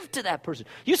give to that person.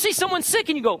 You see someone sick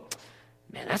and you go,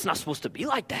 man, that's not supposed to be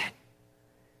like that.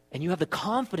 And you have the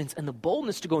confidence and the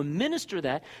boldness to go and minister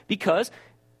that because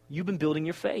you've been building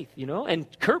your faith,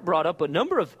 And Kurt brought up a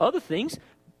number of other things.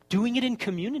 Doing it in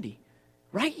community.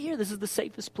 Right here, this is the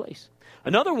safest place.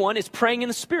 Another one is praying in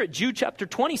the Spirit. Jude chapter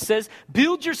 20 says,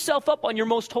 build yourself up on your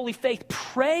most holy faith,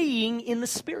 praying in the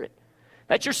Spirit.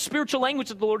 That's your spiritual language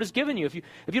that the Lord has given you. If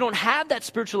you don't have that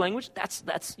spiritual language, that's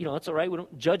all right. We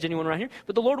don't judge anyone around here.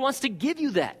 But the Lord wants to give you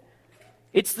that.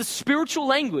 It's the spiritual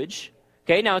language.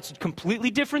 Okay, now it's a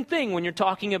completely different thing when you're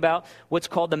talking about what's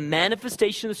called the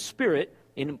manifestation of the Spirit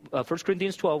in 1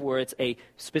 Corinthians 12, where it's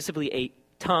specifically a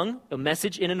tongue, a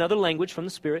message in another language from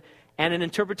the Spirit, and an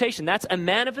interpretation. That's a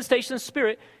manifestation of the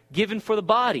Spirit given for the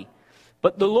body.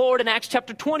 But the Lord in Acts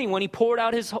chapter 20, when he poured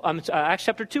out Acts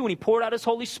chapter 2, when he poured out his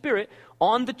Holy Spirit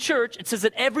on the church, it says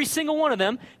that every single one of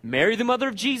them, Mary the mother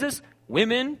of Jesus,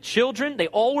 women, children, they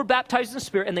all were baptized in the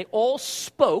Spirit, and they all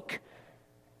spoke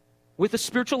with a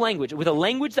spiritual language, with a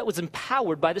language that was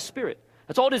empowered by the Spirit.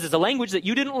 That's all it is a language that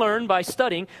you didn't learn by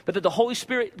studying, but that the Holy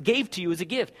Spirit gave to you as a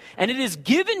gift. And it is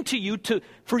given to you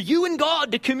for you and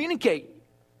God to communicate,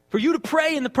 for you to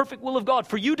pray in the perfect will of God,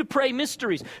 for you to pray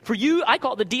mysteries, for you, I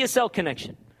call it the DSL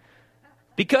connection.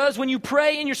 Because when you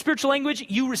pray in your spiritual language,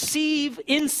 you receive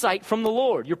insight from the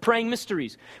Lord. You're praying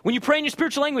mysteries. When you pray in your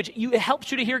spiritual language, it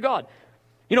helps you to hear God.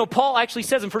 Paul actually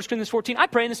says in 1 Corinthians 14, I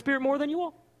pray in the Spirit more than you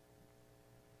all.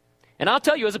 And I'll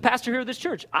tell you, as a pastor here at this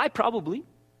church, I'll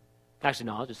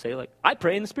just say I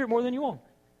pray in the Spirit more than you all.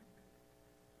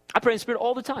 I pray in the Spirit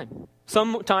all the time.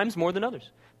 Sometimes more than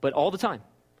others, but all the time.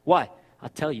 Why? I'll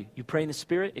tell you, you pray in the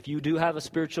Spirit. If you do have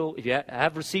if you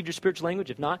have received your spiritual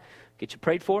language, if not, get you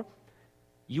prayed for,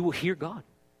 you will hear God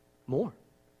more.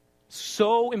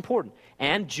 So important.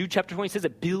 And Jude chapter 20 says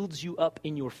it builds you up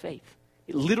in your faith.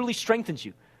 It literally strengthens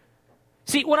you.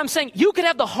 See, what I'm saying, you could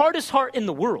have the hardest heart in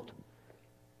the world.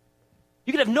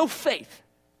 You could have no faith.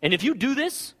 And if you do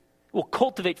this, it will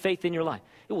cultivate faith in your life.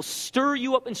 It will stir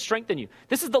you up and strengthen you.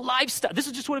 This is the lifestyle. This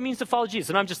is just what it means to follow Jesus.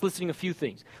 And I'm just listing a few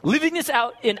things. Living this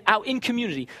out in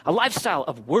community, a lifestyle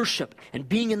of worship and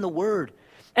being in the Word.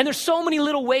 And there's so many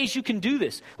little ways you can do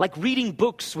this, like reading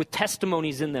books with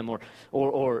testimonies in them, or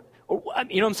you know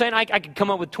what I'm saying? I could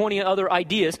come up with 20 other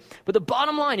ideas, but the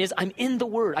bottom line is I'm in the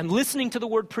Word. I'm listening to the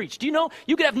Word preached. Do you know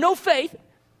you could have no faith?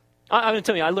 I'm going to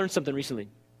tell you, I learned something recently.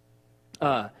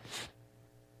 No,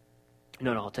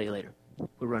 I'll tell you later.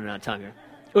 We're running out of time here.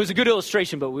 It was a good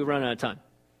illustration, but we're running out of time.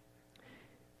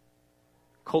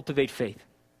 Cultivate faith.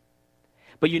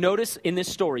 But you notice in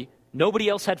this story, nobody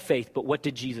else had faith, but what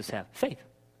did Jesus have? Faith.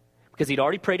 Because he'd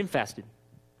already prayed and fasted.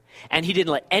 And he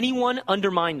didn't let anyone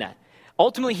undermine that.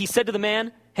 Ultimately, he said to the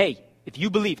man, hey, if you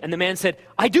believe. And the man said,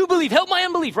 I do believe. Help my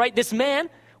unbelief, right? This man,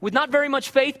 with not very much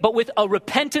faith, but with a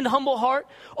repentant, humble heart,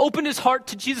 opened his heart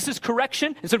to Jesus'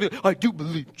 correction. Instead of being, I do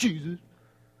believe Jesus.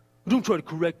 Don't try to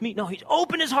correct me. No, he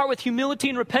opened his heart with humility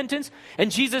and repentance.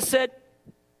 And Jesus said,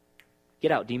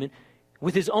 get out, demon.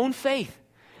 With his own faith.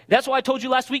 That's why I told you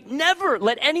last week, never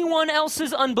let anyone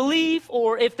else's unbelief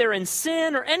or if they're in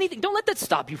sin or anything, don't let that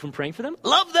stop you from praying for them.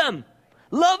 Love them.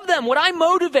 Love them. What I'm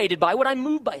motivated by, what I'm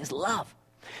moved by is love.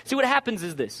 See, what happens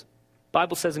is this. The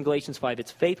Bible says in Galatians 5,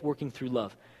 it's faith working through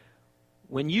love.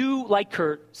 When you, like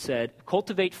Kurt said,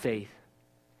 cultivate faith,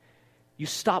 you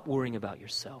stop worrying about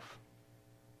yourself.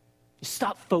 You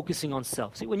stop focusing on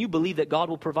self. See, when you believe that God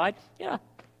will provide, yeah,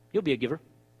 you'll be a giver.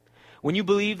 When you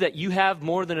believe that you have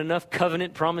more than enough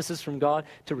covenant promises from God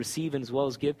to receive and as well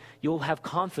as give, you'll have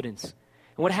confidence.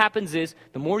 And what happens is,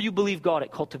 the more you believe God,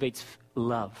 it cultivates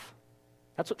love.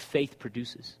 That's what faith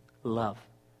produces, love.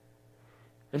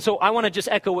 And so I want to just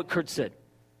echo what Kurt said.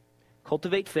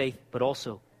 Cultivate faith, but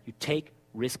also you take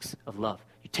risks of love.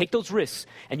 You take those risks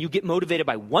and you get motivated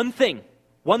by one thing,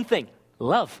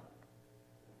 love.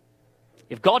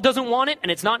 If God doesn't want it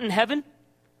and it's not in heaven,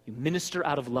 you minister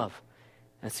out of love.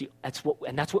 That's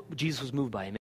what Jesus was moved by. Amen.